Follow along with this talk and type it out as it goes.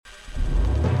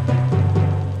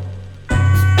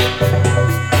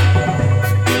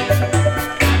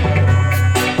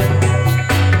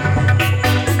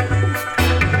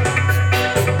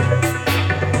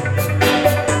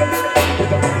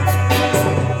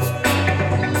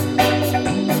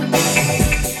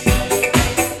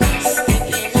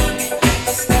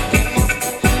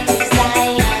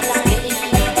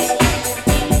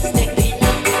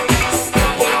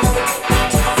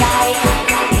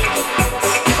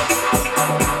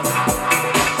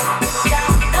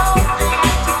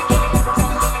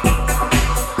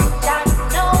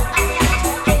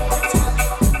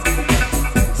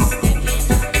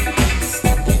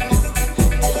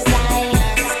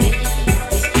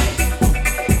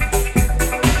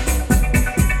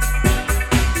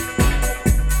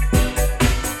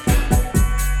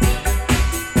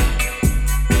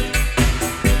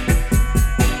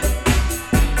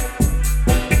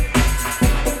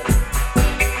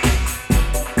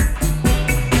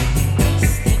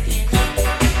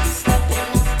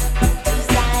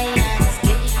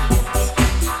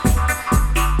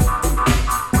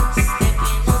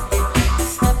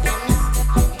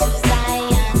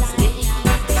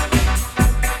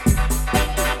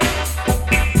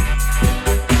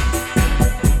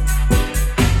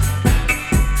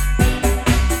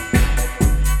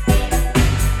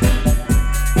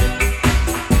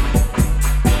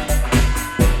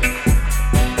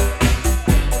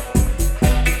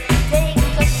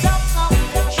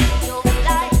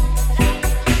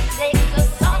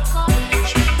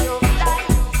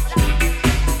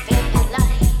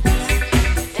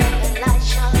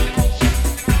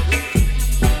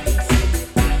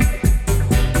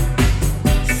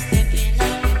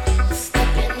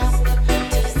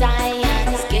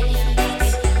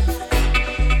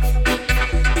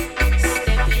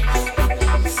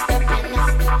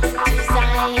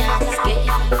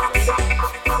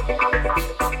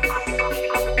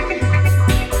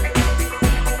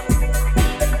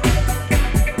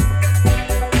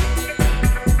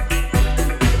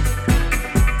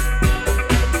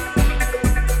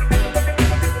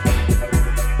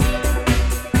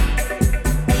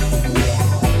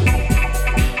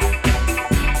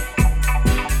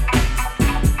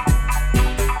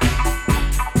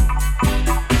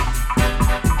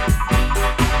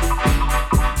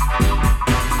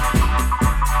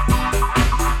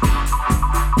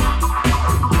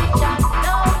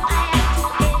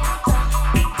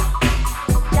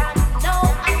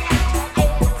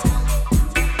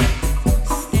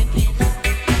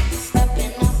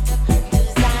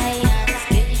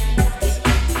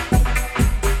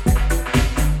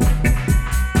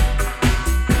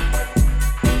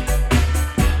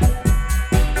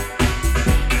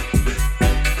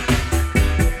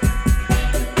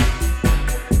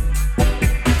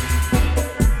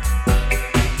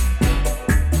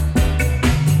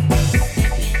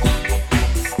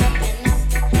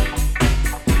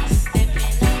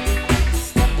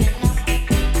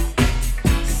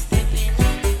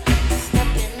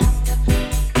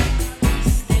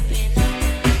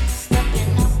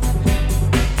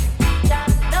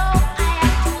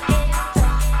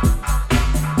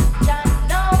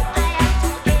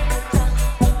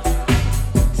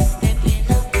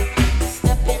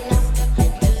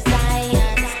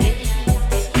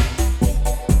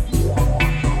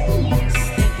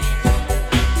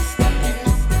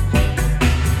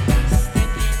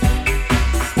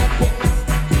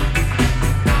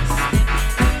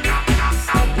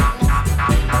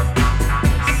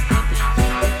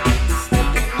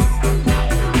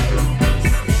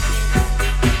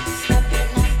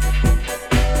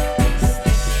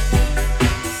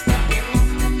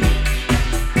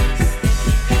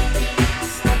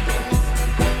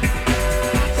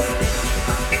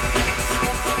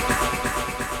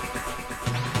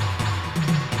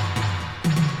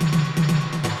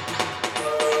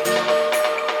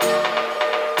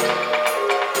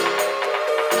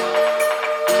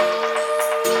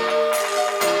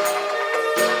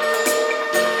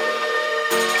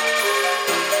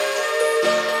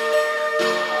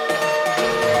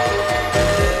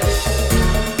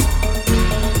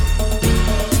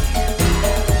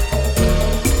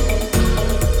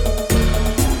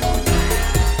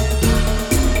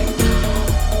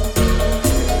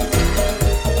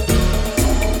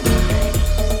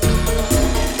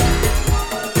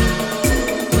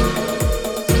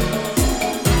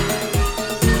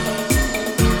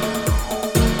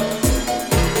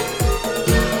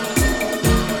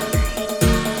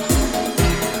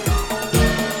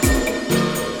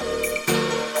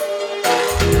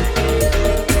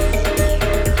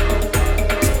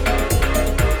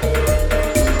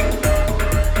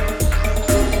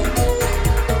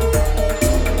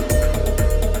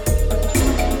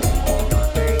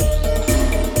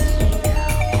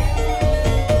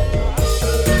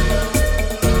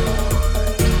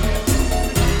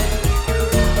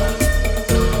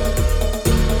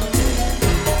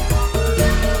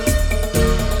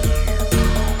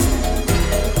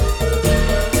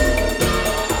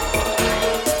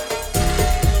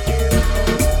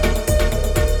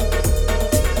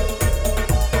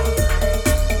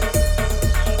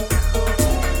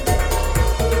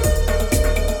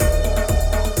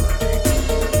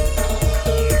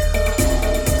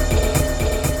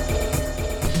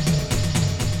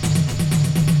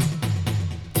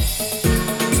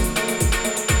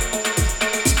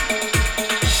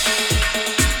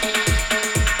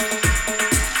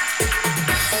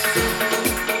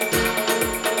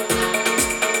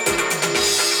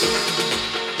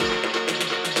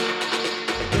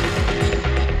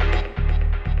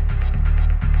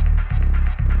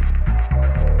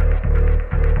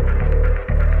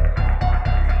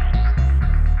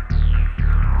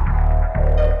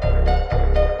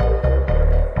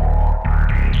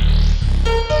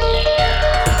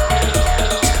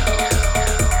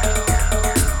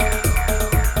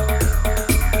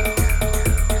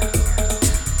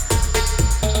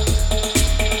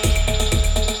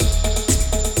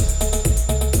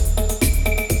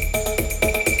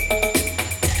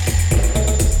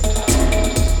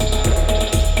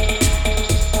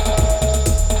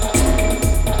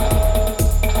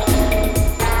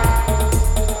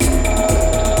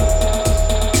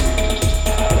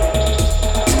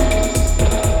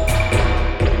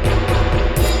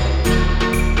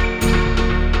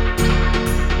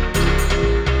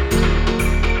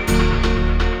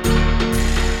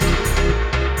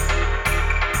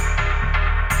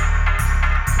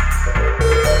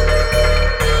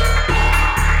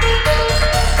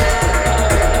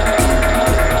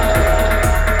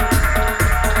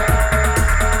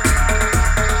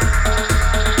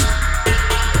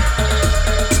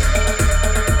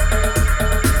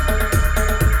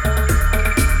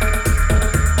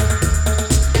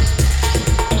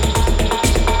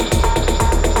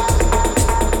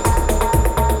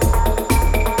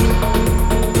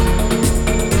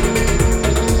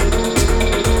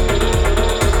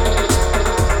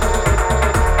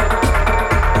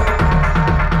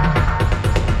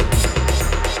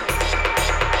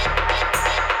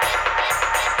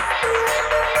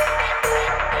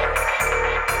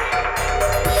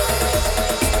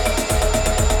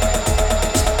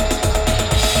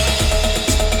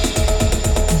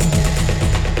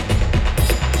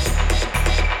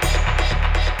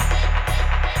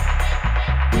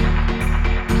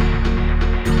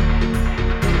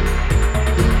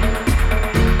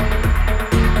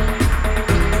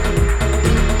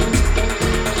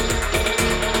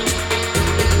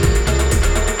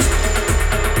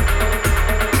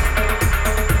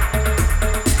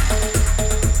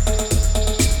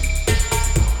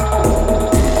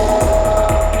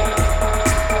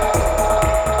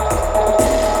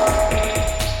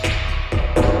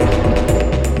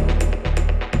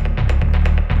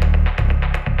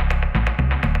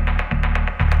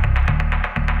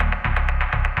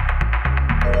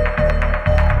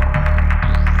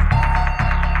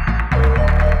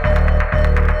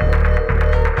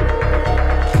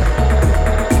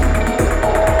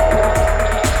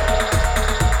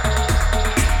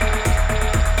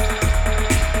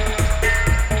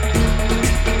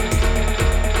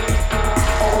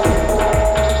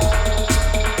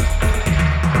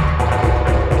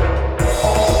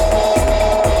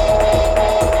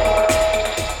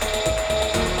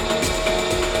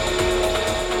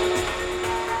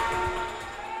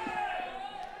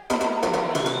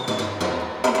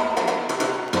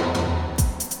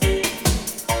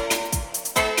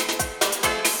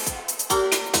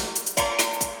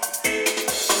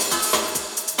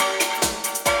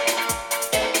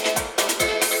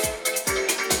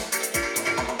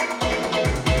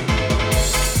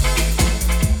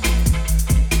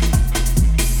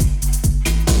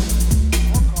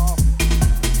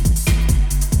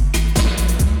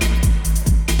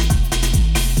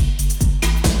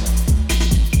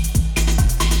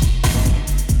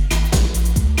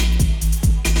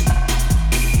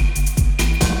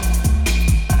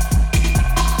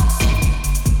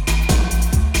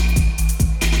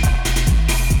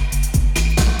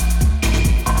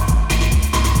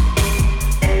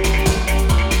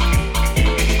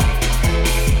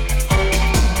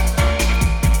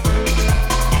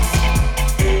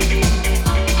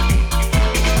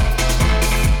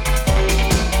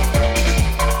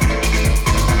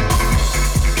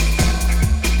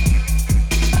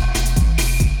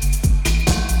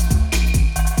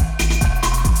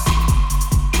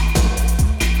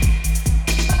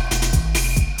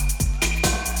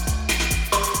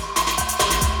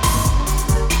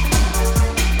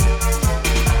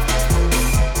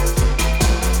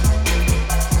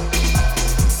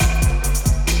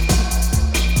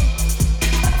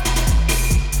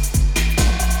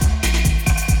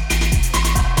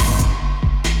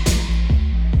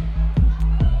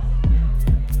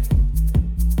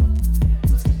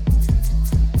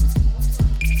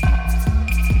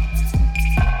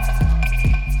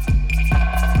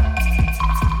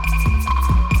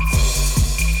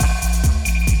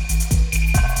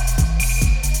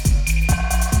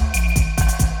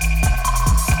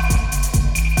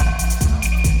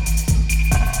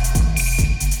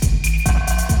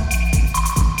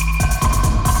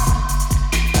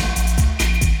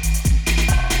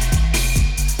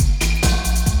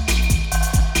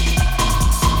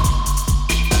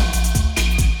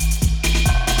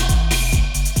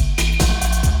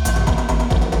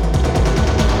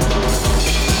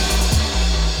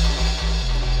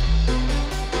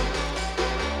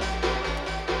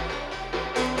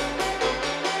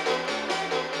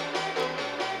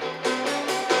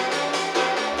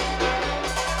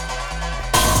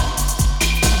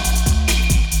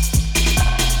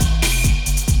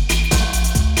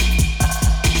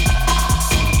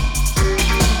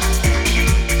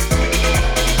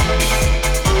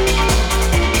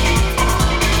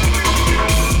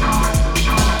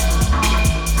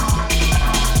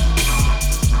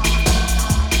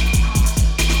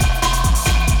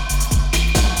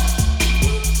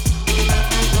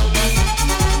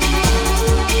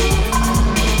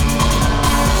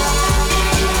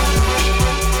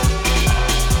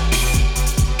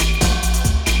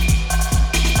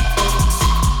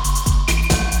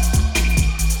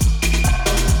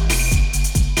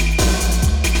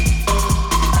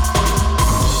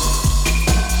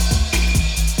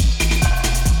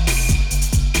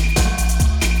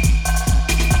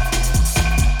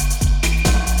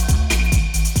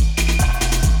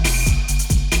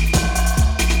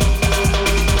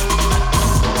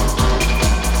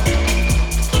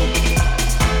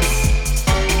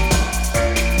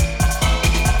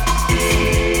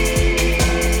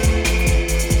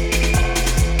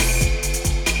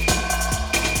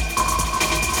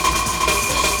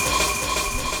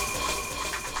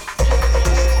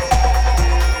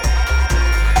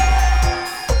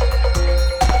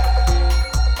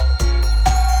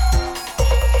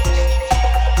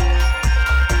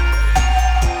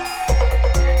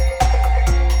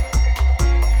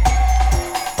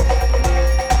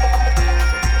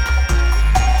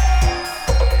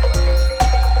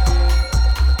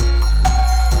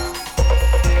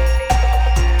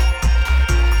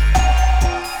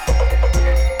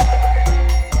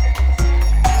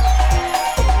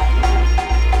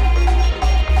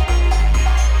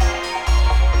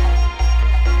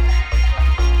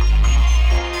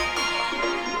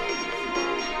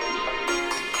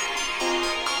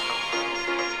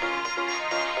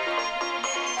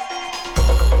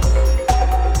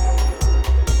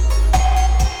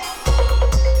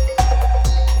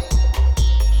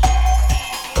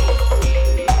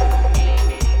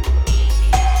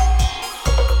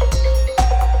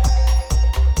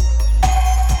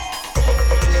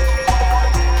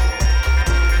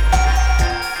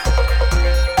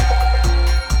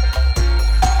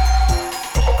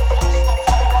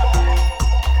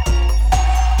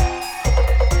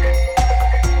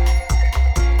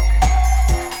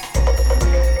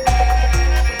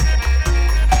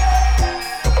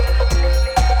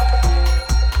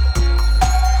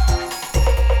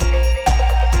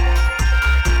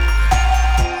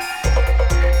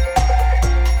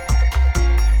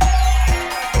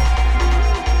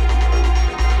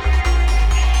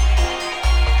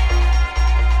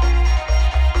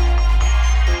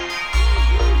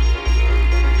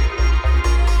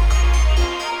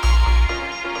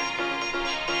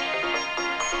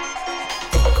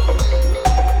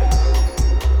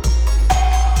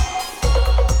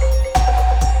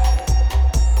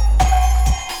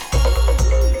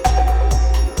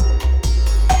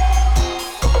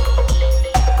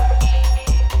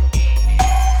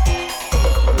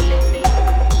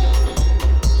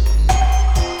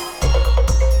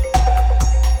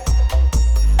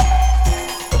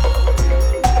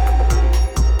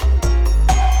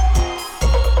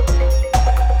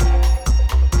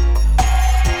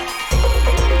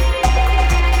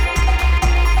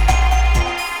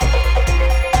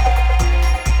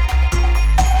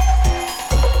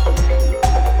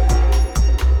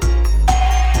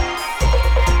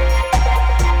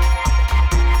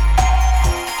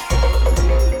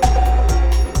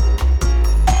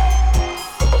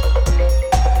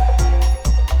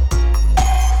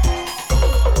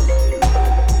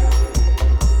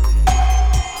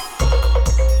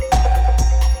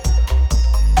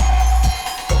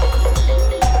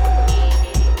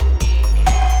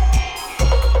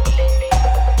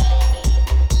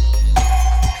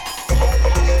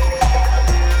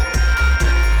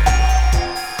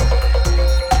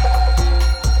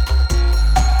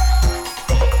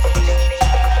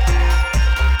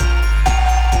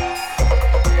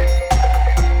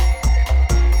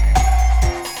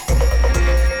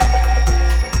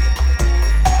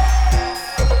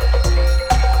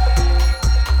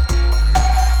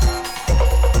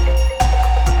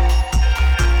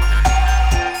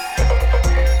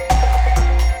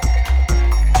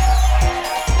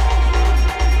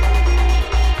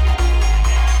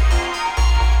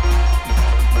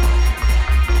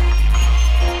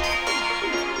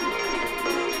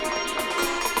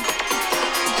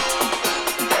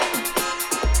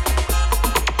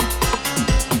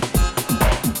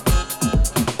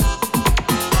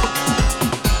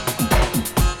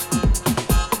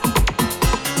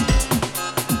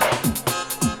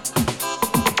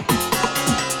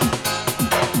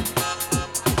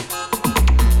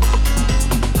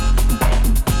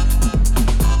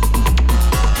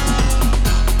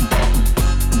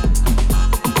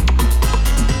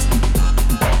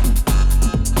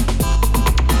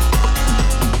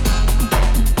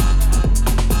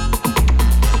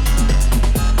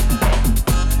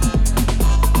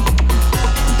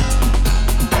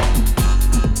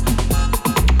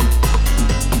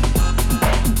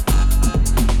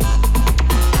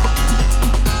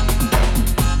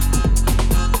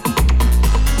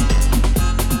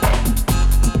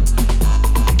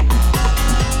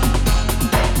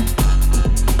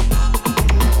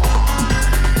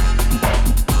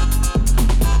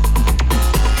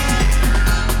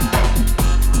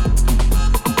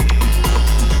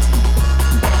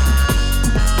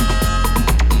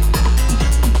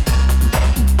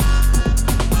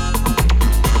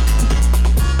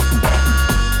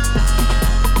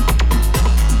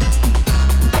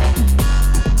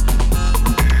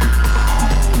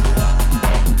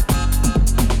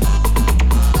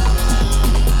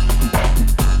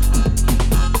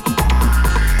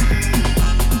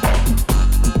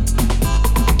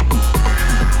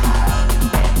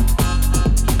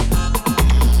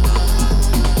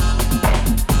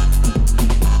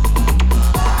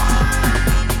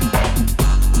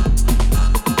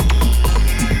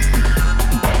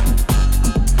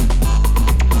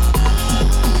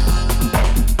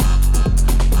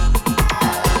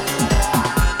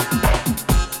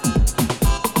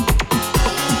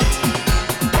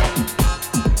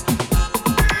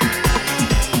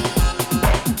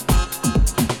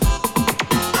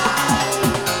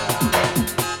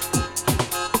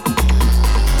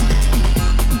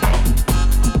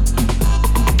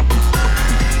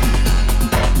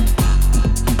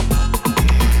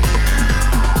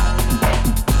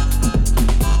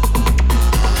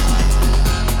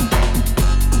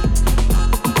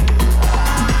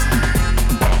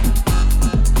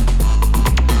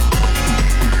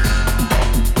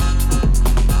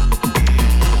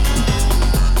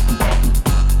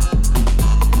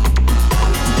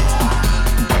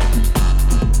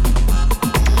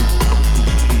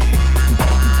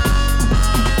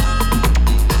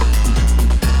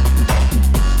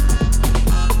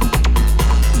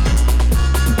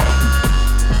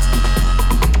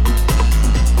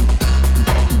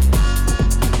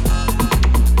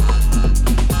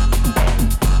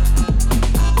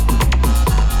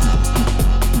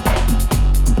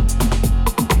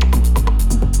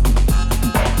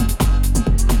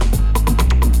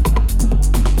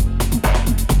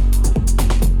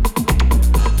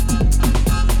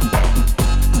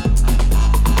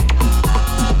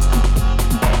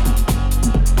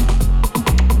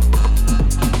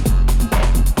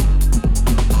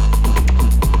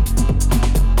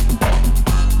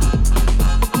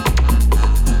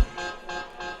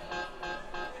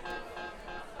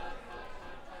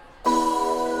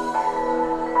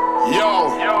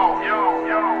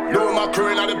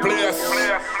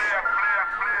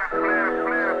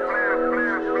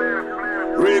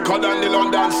Rico than the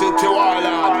London City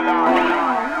Warlord.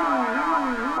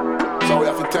 So we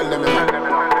have to tell them,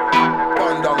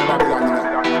 burn down Babylon,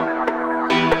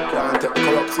 can't take the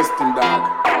corrupt system, dog.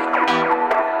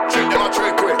 Treat them a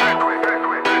trick way.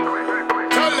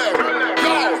 Tell them,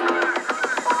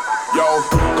 yo,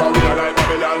 come in like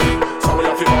Babylon. So we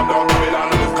have to burn down Babylon.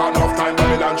 Can't enough time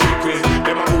Babylon trick way.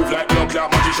 Them a move like blood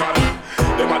clot magician.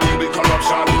 Them a deal with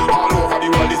corruption. All over the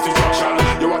world is destruction.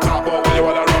 You a talk about when you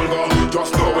wanna run go.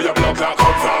 Just know where your blood clot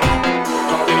come from.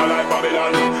 Come in like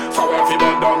Babylon. So we have to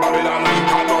burn down Babylon.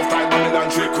 Can't enough time Babylon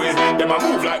trick way. Them a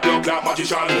move like blood clot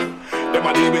magician. Them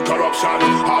a deal with corruption.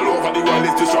 All over the world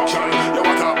is destruction. You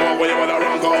a talk about when you wanna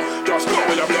run go. Just know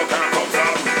where your blood clot come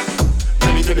from.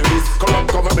 To the list.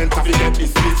 Corrupt government have to get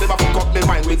this list. Never fuck up my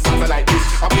mind with something like this.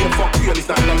 I mean fuck you and it's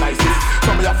not nice this.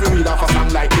 Some of you have to read off a song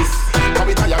like this. Come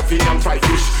it tired feet and fry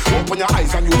fish. Open your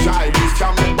eyes and use your eyelids.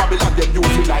 Can't make Babylon them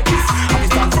use it like this. I be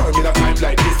stand firm in a time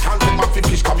like this. Can't take my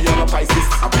fish come here on a crisis.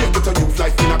 I be able to use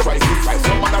life in a crisis. Like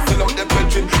someone that sell out them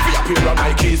pension for a pair of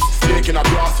Nikes. Snake in a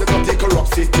glass, you don't take a rock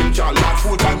system. Can't last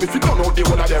full time if you don't know the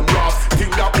one of them lost.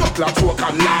 Think that blood clot choke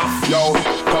and laugh. Yo,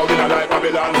 come in a like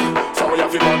Babylon. So we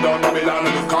have to burn down Babylon.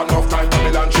 Can't enough time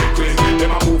Babylon trick way.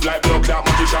 Them a move like blood clot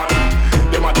magician.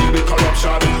 Them a deal with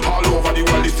corruption. All over the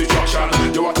world is destruction.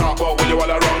 You a talk about when you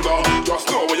wanna run go. Just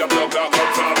know where your blood clot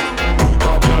come from.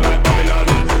 Come in like Babylon.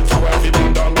 So we have to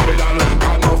burn down Babylon.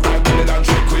 Can't enough time Babylon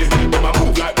trick way. Them a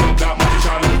move like blood clot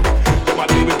magician. Them a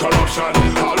deal with corruption.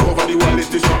 All over the world is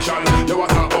destruction. You a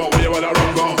talk about when you wanna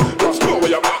run go. Just know where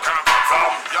your blood clot come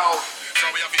from. Yo, so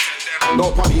we have to send them.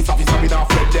 No police officer we not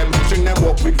friend them. String them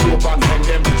up with rope and hang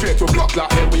them. Straight to block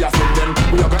like hell we a send them.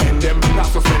 We a go end them, not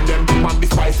suspend them. Man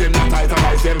despise them, not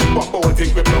idolize them. But boy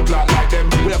think we block like them.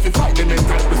 We have to fight them and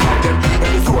time beside them.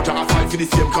 Every soldier a fight for the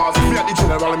same cause. We are the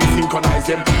general and we synchronize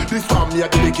them. This family a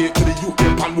dedicate to the youth,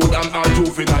 them panwood and all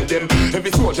juvenile them.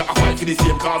 Every soldier a fight for the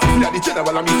same cause. We are the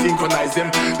general and we synchronize them.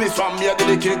 This family a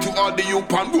dedicate to all the youth,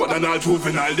 panwood and all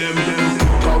juvenile them.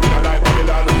 Cause we are like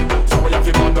Babylon, so we have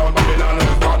to burn down Babylon.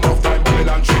 Can't enough time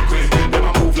Babylon trick way. Them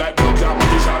a move like blood clot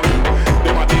magician.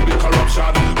 Them a deal with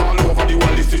corruption. All over the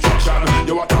world is destruction.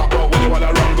 You a talk about when you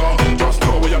wanna run go. Just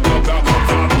know where your blood clot come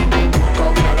from.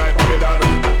 Come in like Babylon.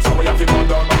 So we have to burn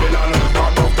down Babylon.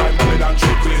 Can't enough time Babylon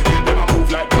trick way. Them a move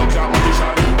like blood clot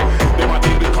magician. Them a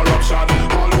deal with corruption.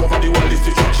 All over the world is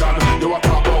destruction. You a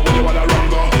talk about when you wanna run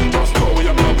go. Just know where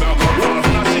your blood clot come from.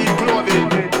 Flashy clothing.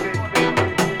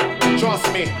 Trust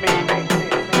me.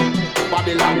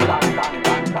 Babylon.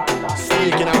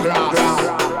 Snake in a glass.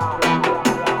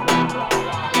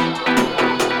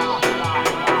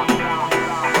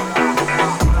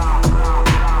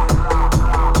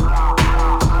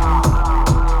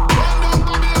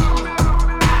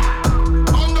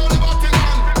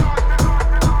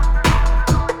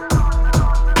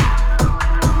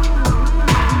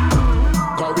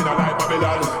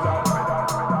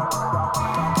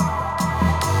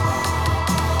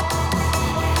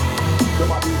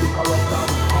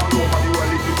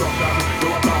 You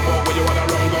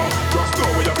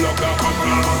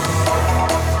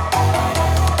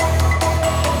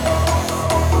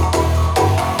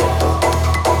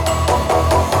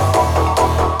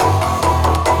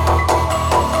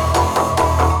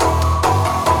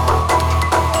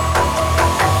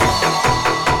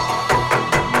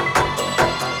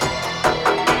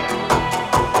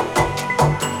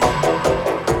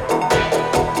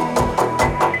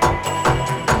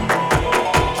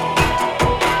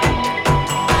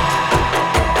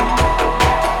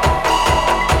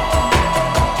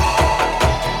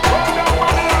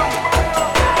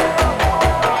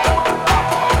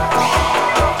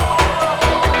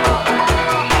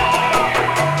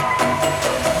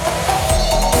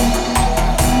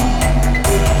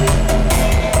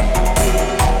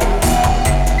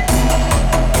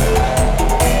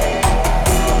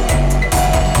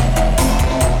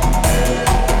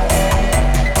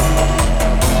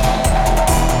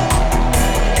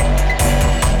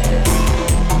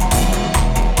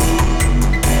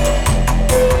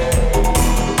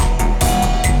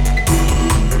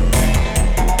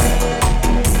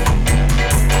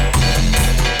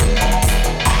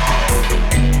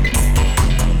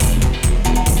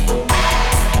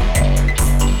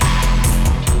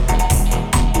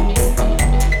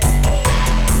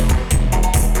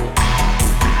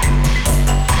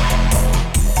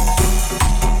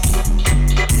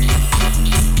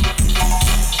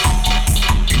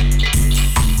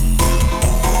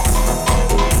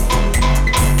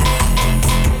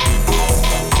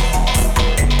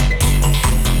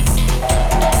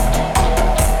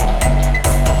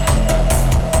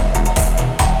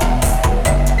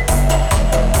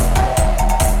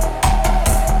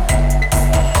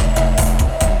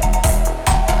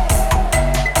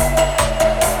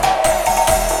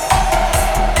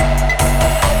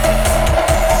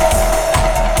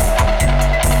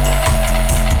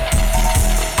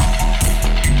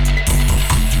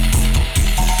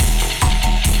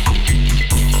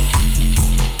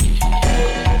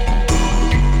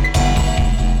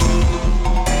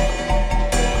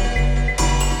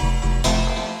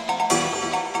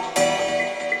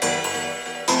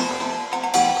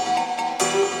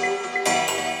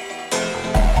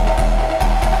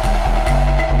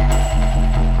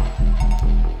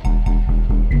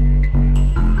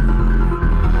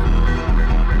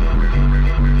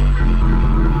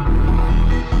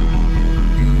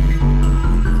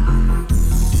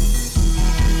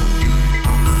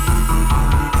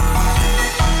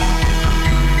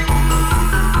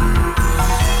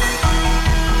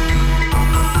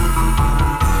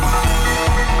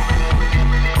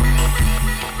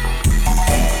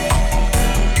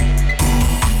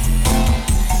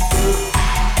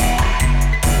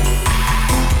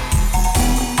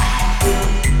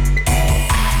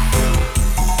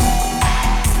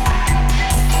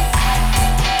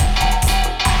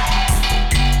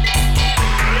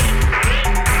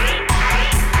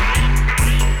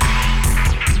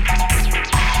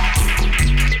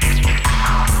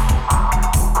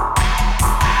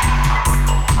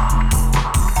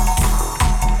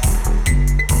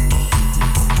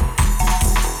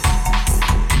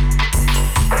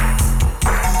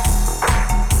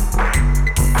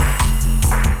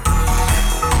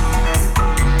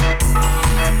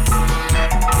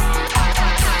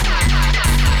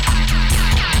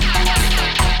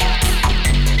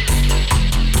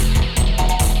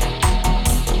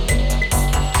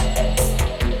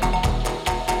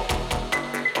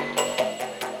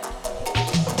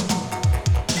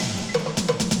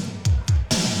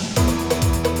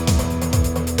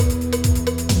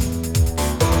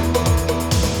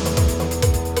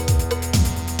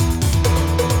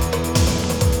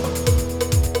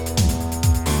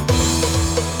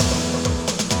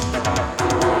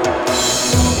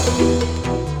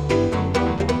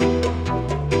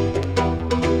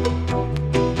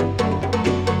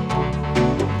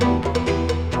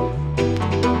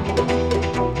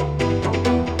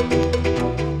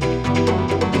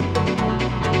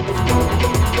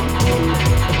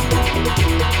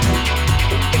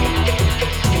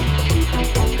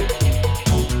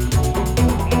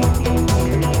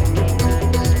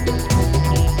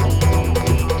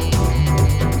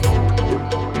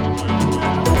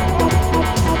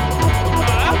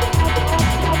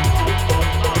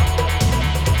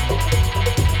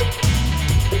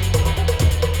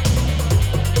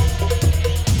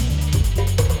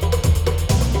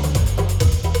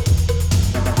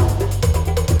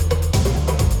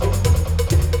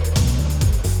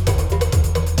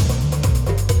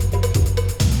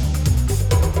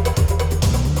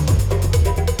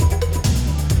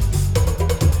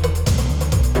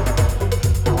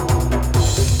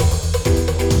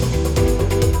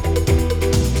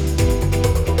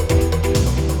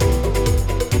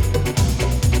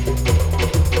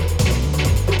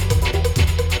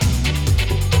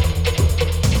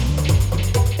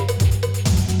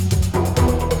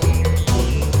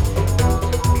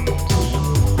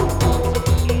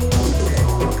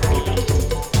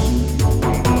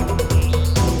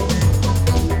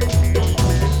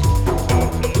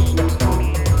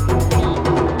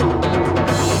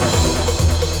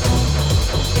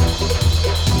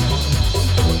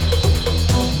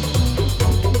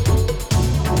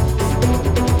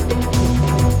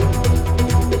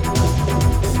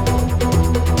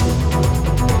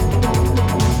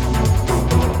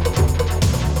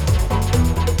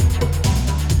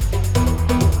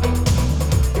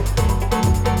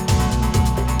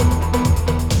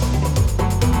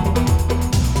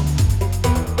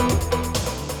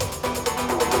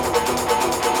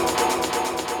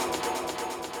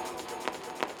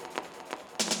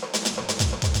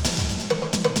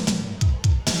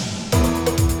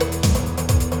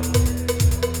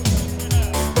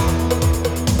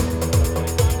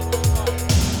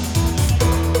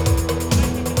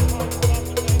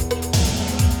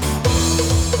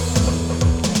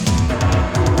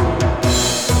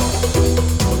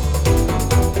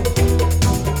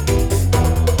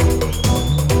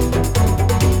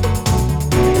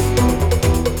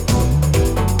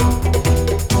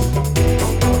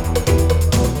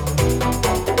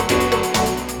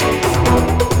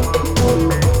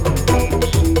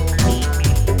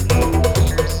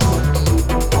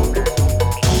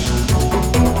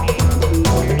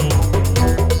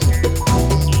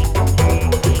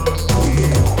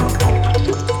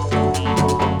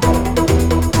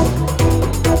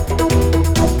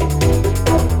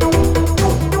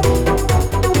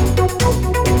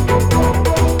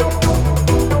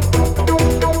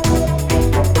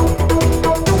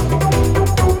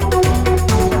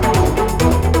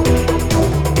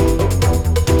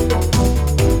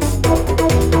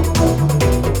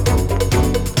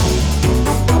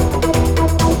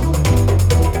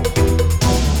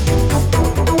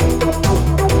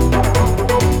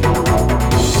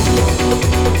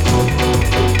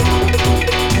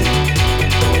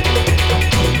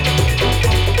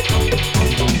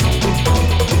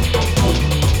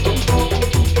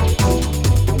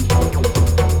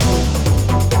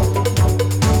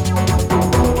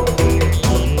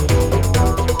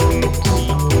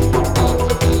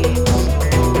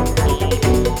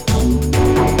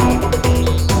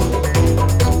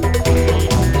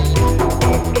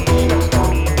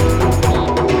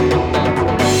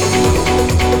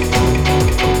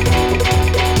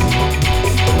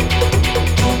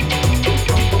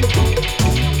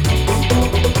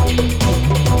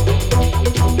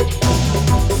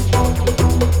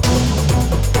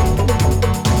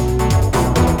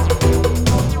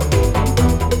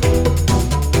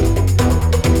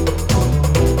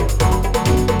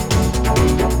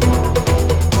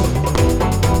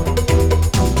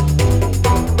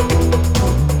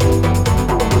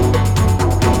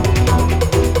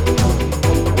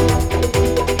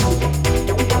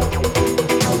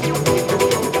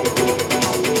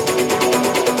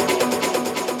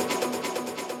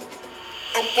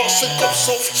passing cups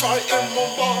of chai in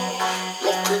Mumbai.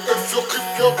 Lucky if you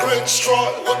keep your brains dry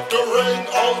with the rain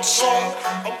outside.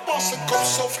 I'm passing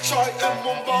cups of chai in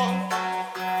Mumbai.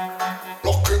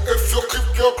 Lucky if you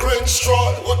keep your grains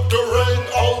dry with the rain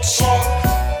outside.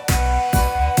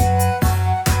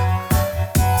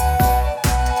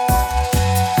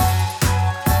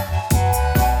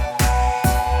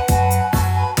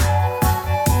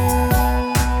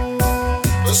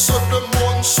 They said the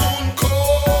monsoon come.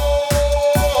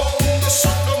 They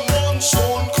said the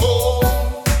monsoon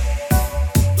come.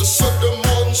 They said the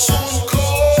monsoon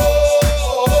come.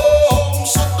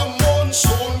 Said the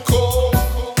monsoon come.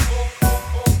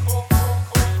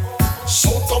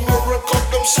 South America,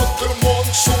 them said the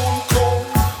monsoon come.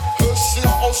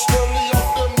 Asia, Australia,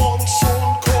 the monsoon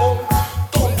come.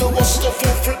 Down the west of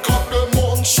Africa, the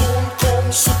monsoon come.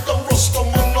 Sit them Rasta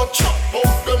man a chat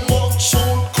about the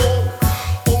monsoon come.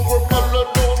 Hungry belly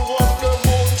down when the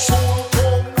monsoon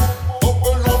come.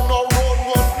 Babylon a run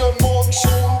when the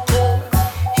monsoon come.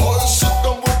 I sit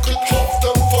them wicked, half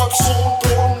them vibes soon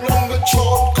done. Long the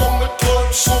chant come, the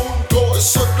time soon done. They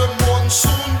said the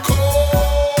monsoon come.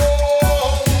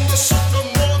 They said the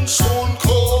monsoon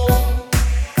come.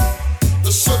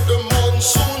 They said the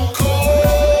monsoon come.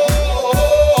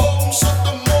 Said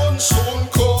the monsoon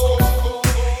come.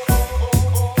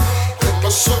 And I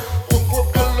said when we're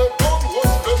belly down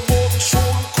when the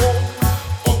monsoon come.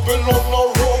 Babylon a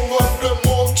run when the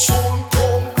monsoon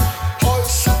come. I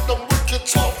said them wicked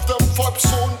off them vibes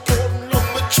soon done. Let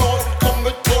me chant come,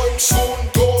 the time soon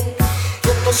done.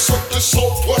 And I said the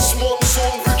southwest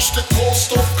monsoon reach the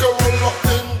coast of Kerala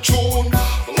in June.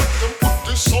 Let them put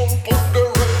this on but the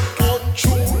rain on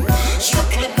June.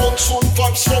 Strictly monsoon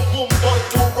vibes from Mumbai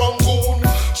to Rangoon.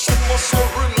 Summer say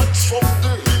relax from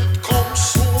the heat come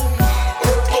soon.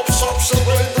 Earth pops up the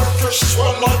rain and fish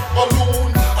swell like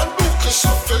balloon. And Lucas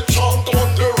if they chant on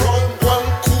the rhyme well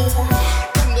cool.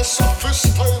 Then the surface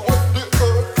stay with the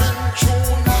earth in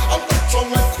June. And that's how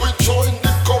make we join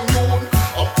the commune.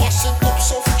 I'm passing cups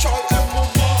of chai in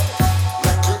Mumbai.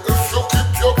 Lucky if you keep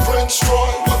your brains dry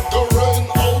with the rain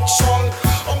outside.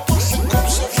 I'm passing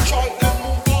cups of chai in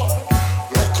Mumbai.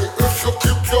 Lucky if you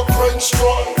keep your brains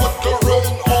dry with the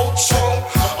rain outside.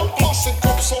 I'm passing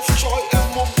cups of chai in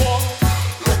Mumbai.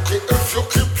 Lucky if you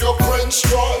keep your brains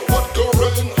dry with the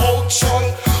rain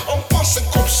outside. I'm passing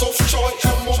cups of chai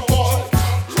in Mumbai.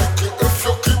 Lucky if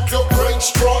you keep your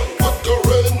brains dry with the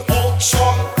rain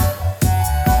outside.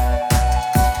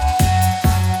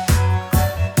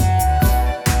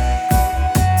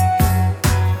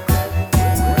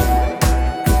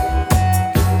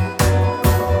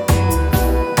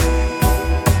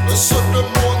 They said the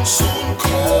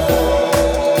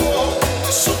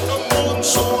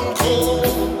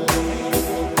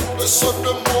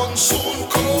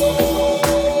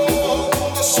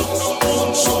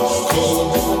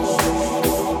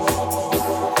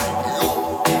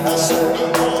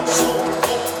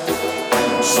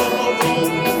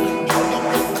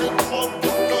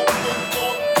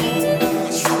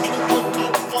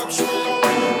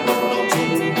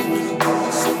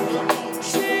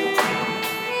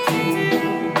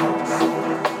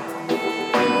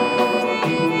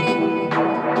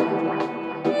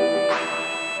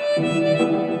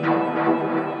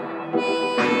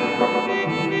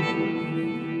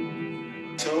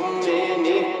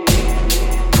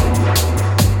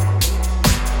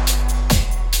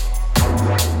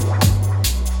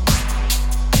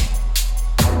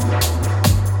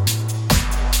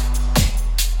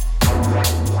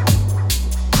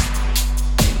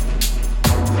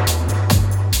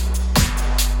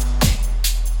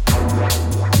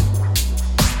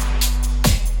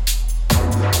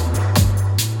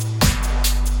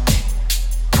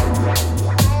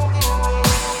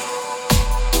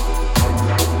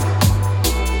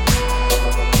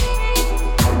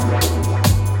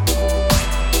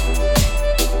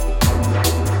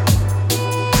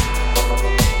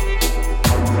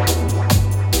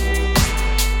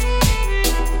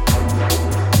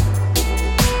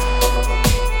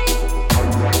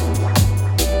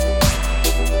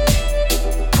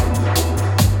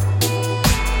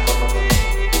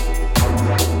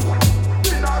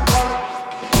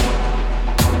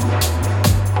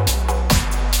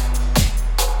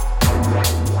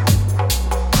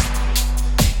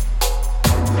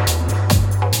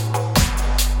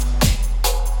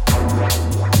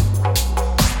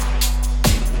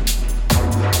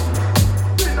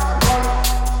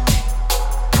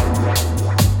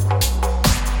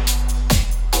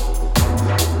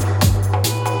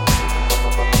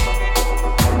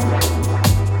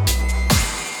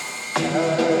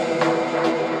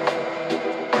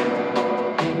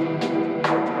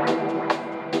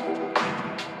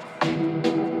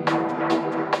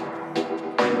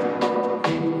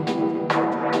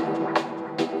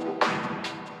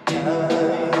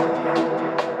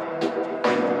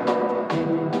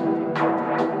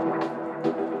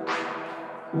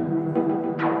This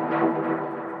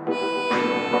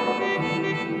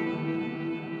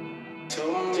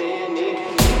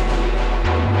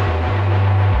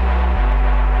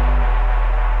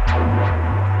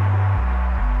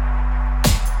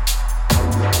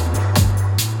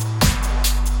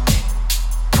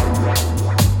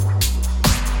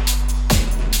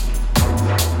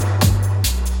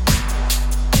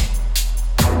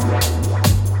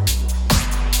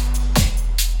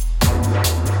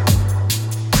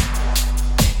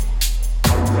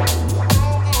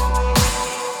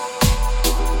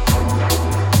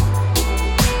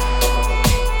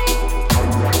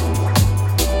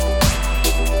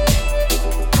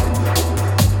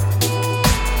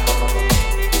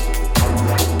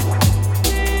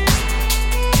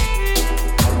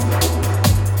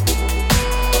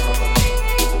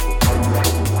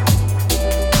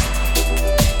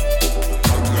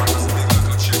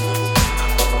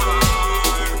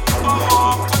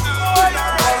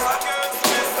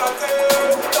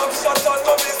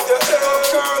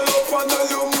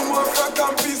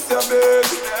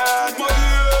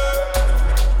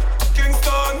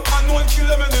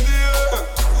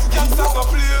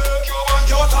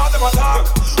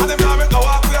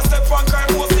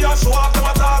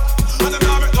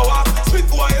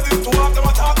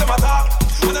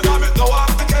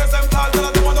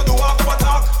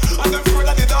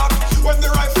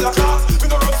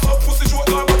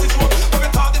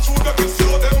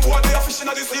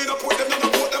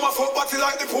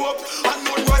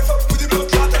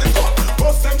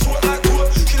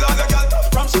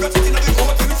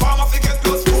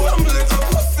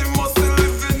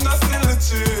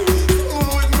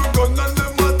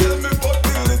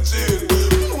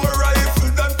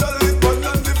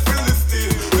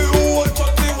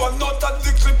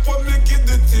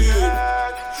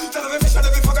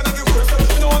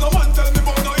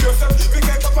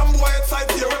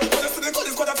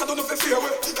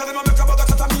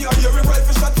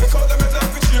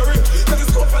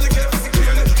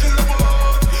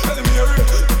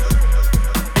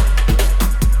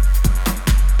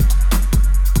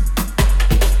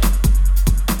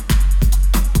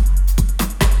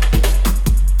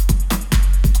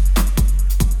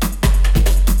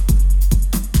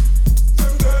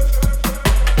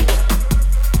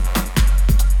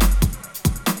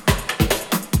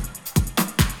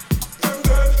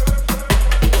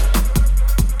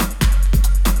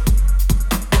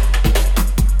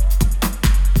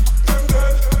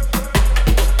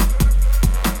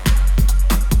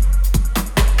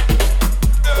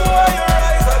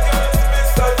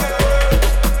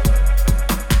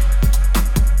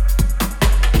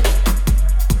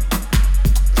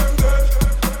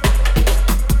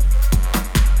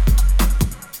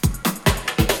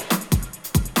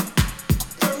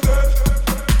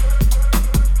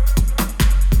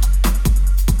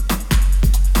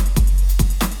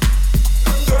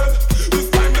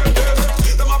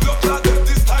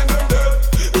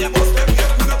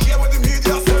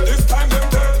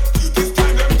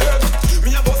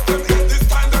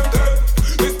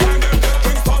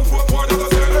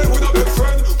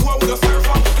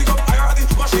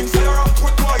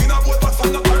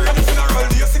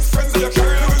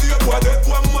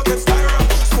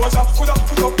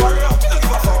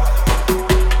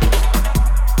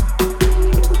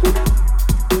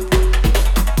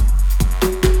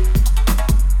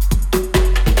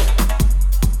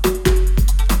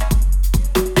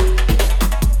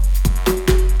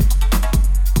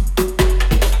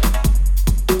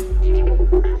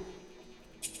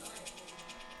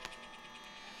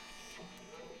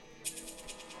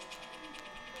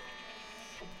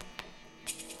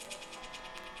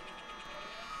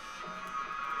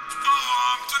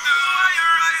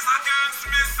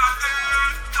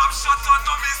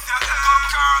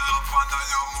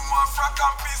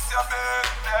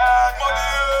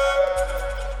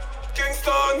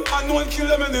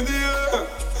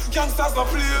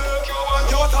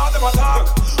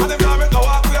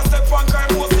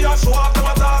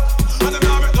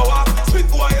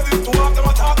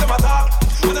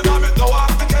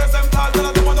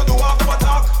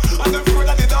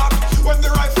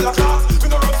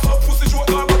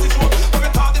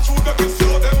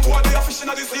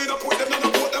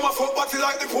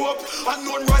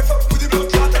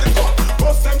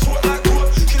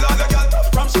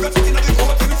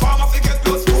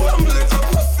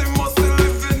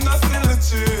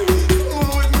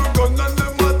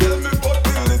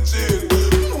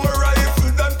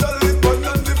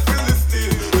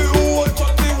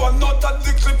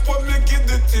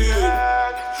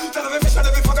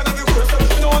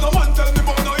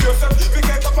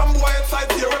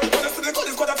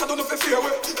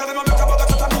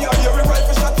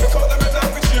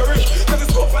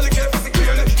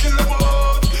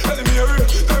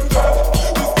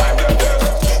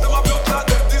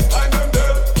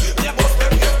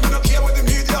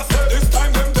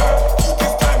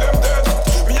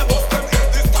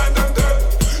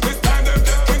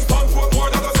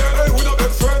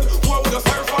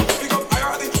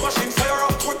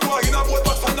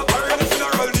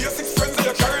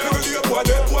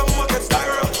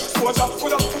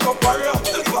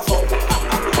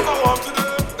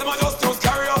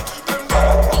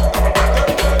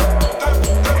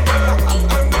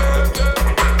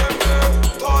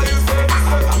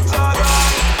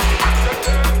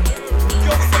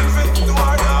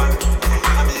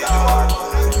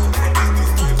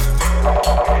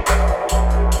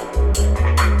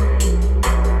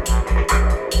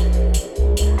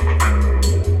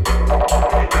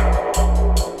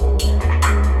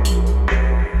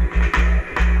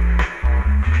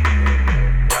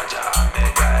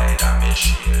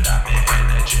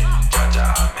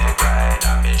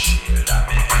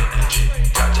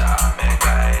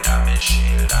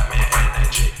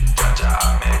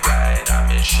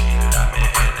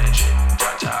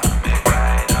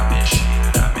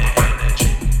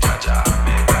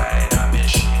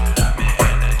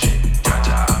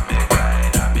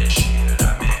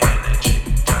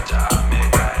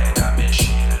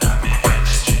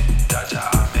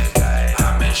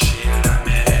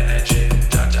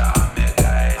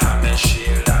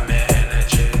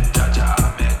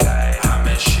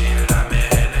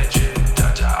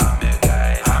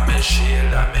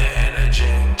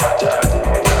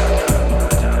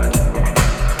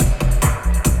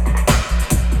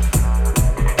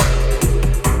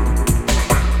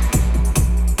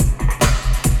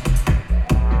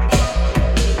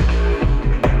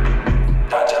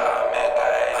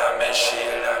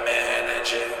shield and me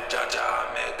energy, Jaja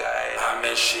me guide. I'm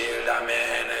a shield and me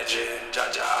energy,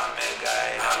 Jaja me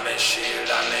guide. I'm a shield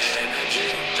and me energy,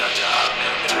 Jaja me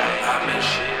guide. I'm a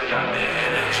shield and me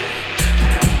energy.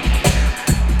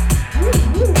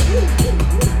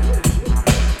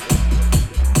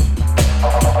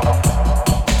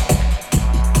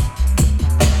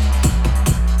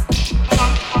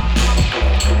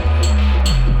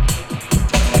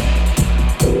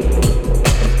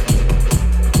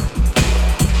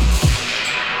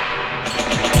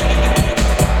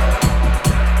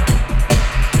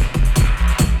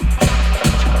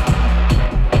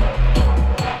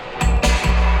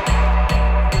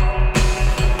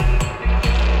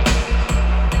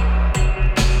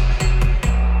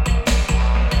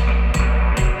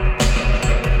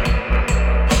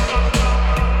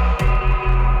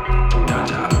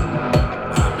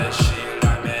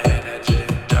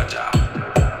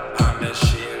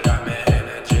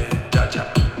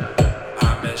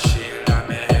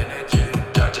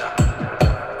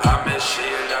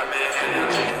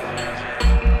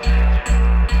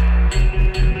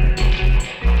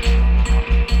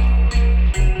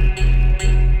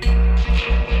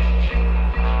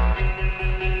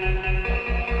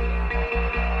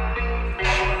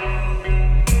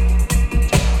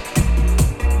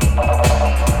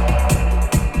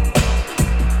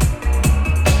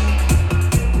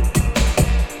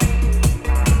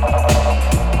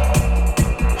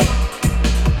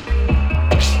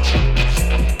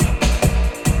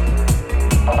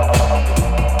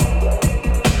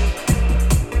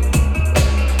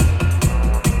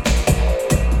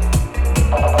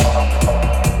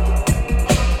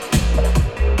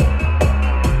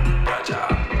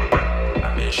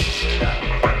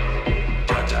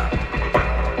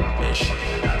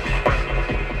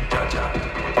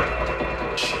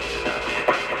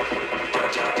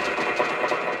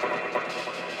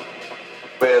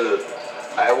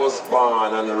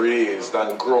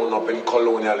 And grown up in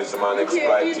colonialism and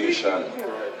exploitation.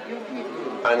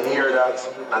 And hear that,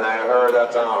 and I heard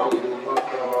that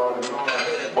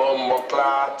bumbo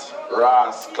clot,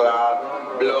 ras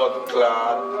clot, blood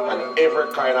clot, and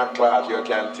every kind of clot you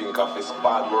can think of is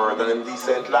bad word and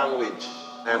indecent language.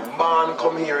 And man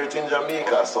come here it in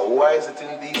Jamaica, so why is it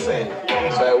indecent?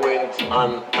 So I went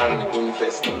on an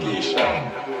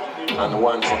investigation. And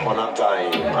once upon a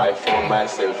time, I found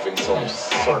myself in some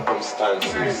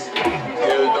circumstances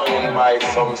held down by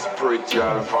some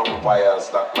spiritual vampires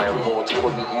that my mouth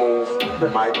couldn't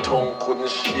move, my tongue couldn't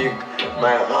shake,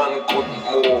 my hand couldn't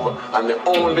move, and the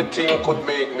only thing could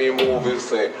make me move is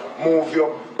say, move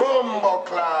your bumbo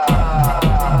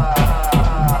class.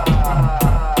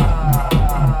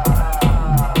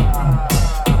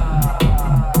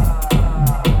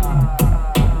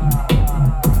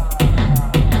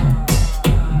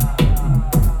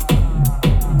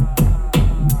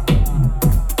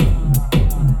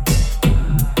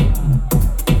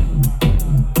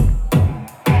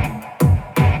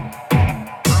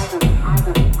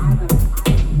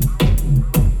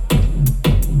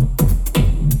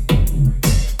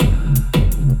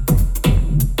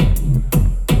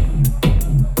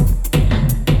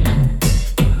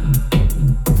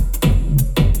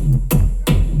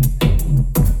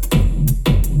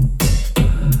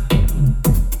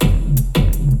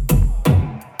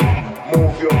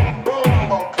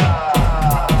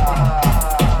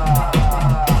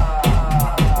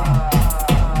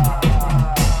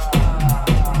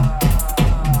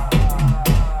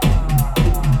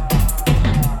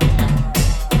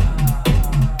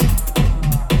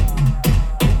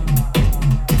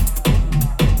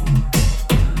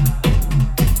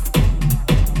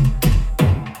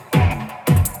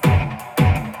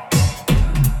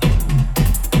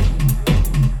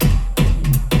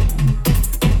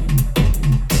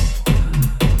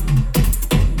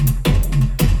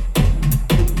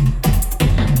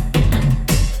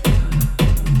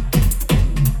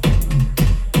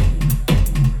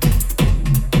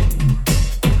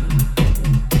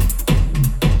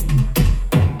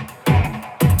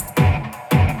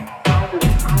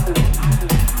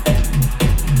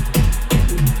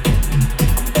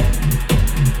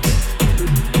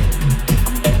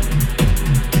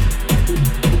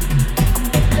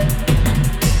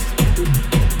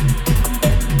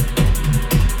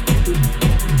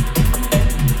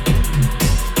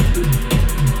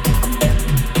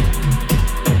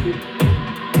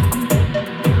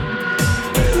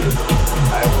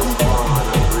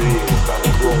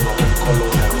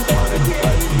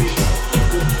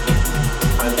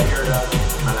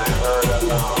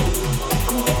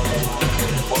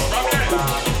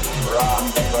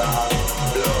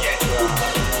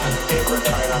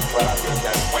 you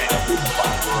can think of this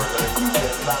bad word and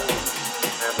decent language.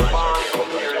 And man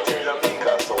come here in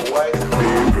Jamaica, so why?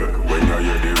 People, when you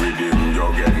hear the rhythm, you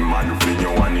get mad. Fling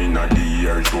your one in a the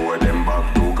air, show them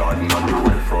back to God. Not do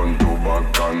it front to back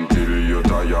until you're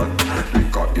tired.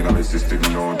 Liquor in the system,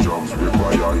 no drugs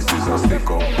require. This a stick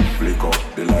up, flick up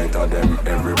the light of them.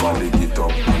 Everybody get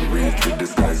up and reach with the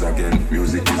skies again.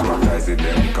 Music is baptizing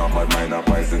them, covered mind are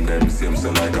poison them. Seems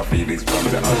so like a phoenix from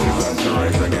the ashes and to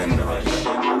rise again.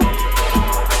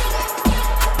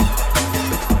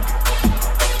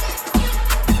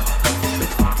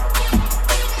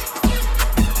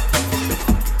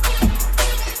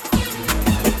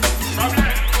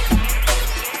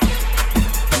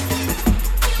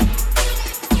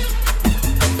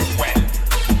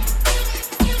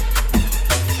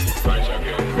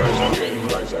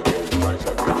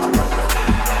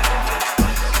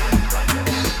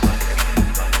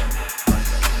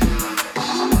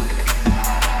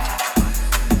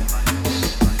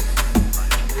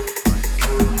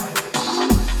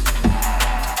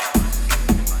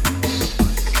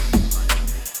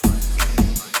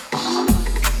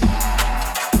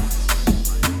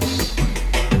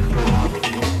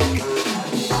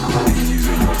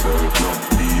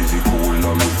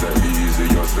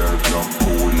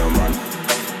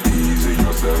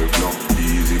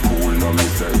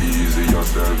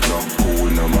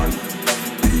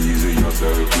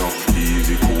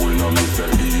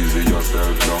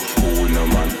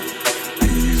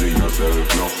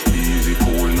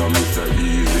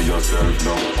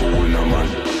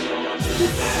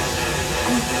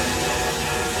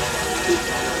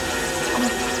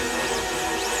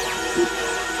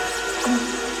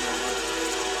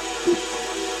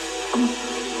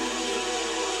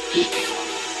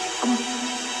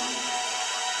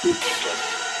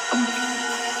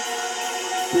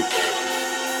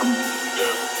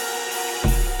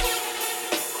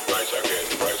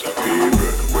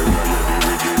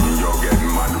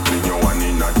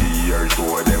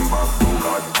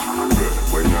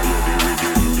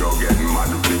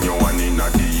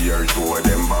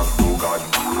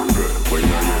 When you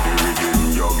hear the rhythm,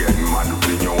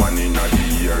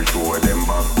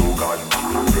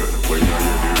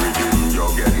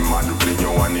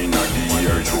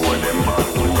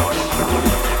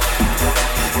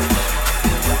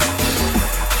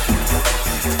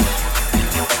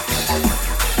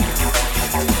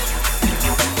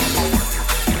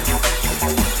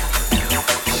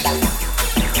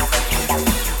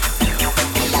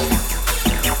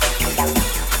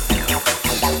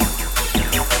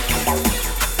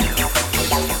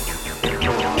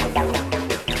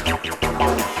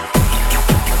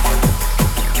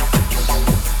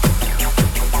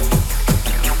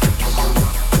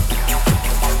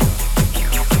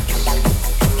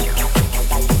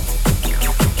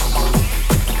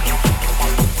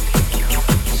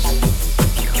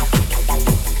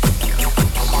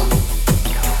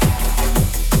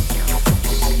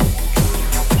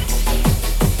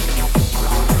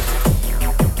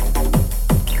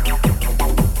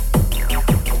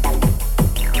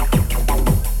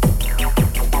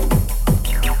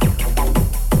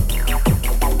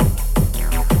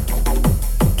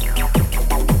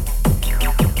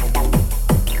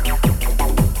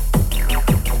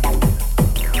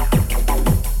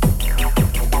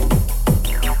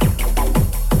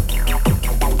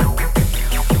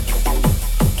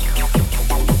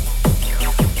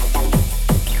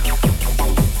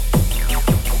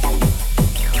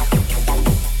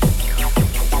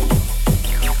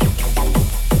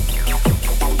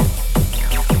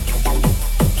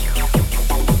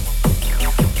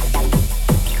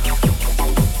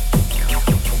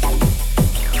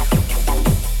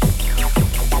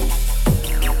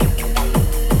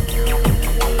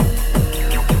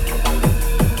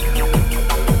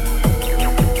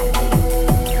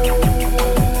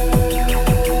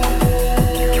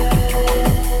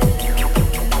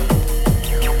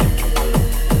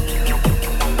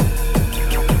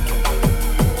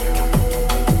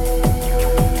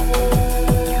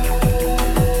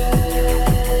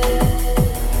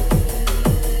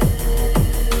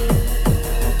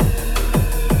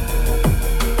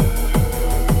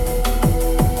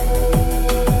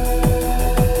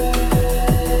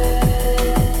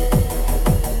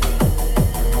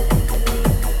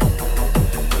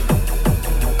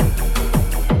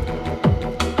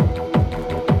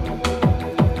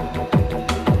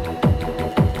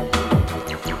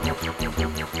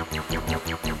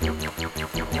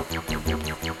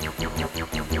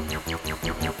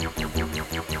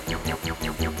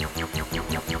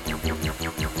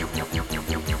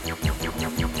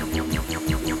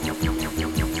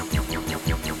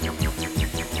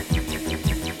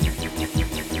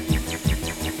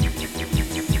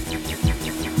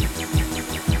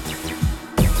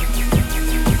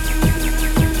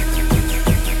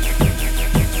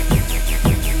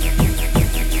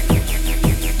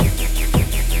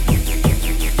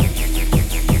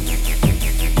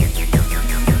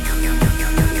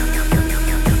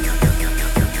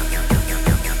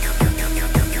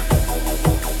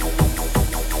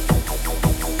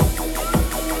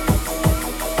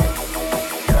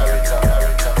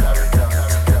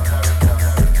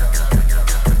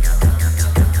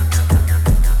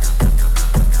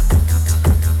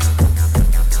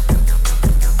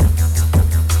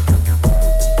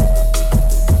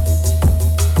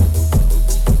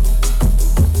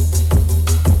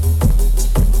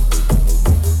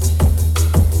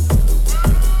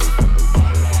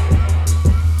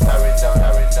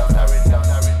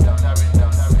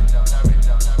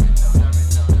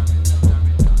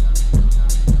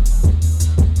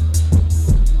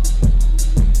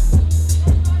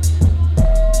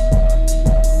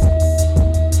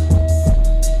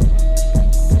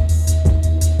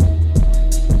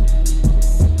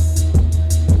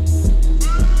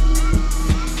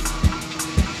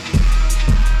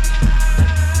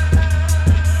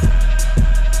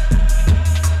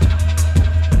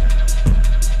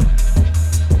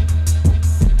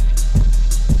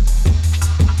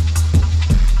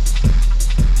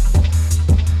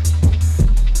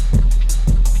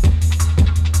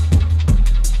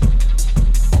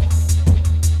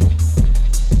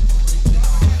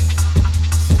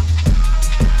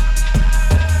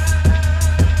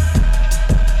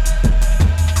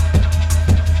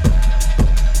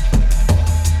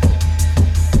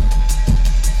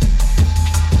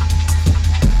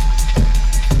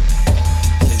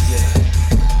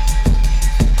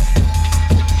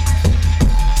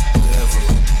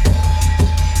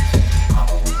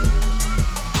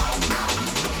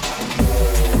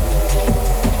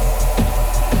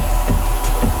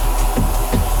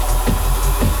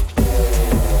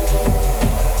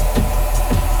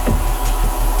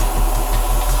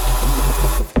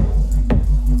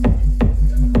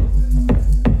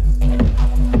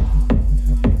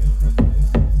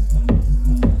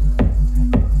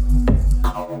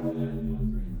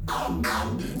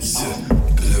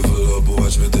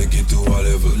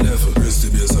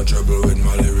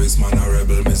 lyrics, man a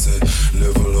rebel, me say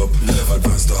level up,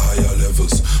 advance to higher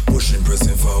levels. Pushing,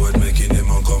 pressing forward, making them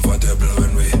uncomfortable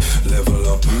when we level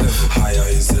up. Higher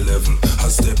is the level. I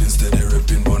step instead of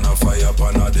ripping, burn a fire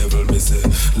upon a devil. Me say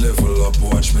level up,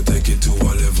 watch me take it to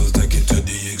a level, take it to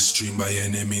the extreme. By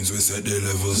any means, we set the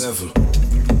levels. Level.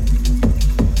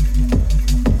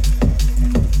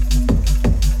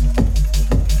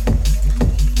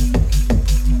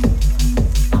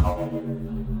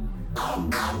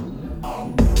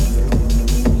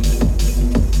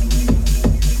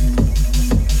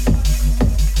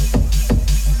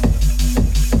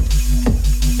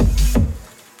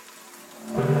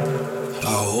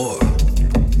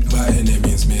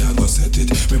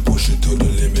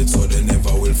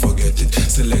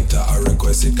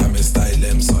 It can me style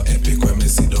them so epic when me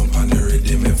sit down on the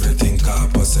rhythm, everything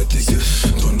copacetic.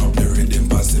 Turn up the rhythm,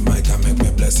 pass the mic and make me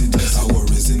bless it. I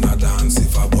worries in a dance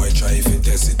if a boy try if it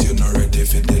test it. You not ready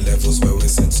for the levels where we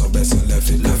set, so best you left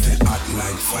it. Hot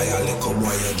like fire, like a boy,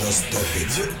 you just stop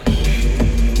it.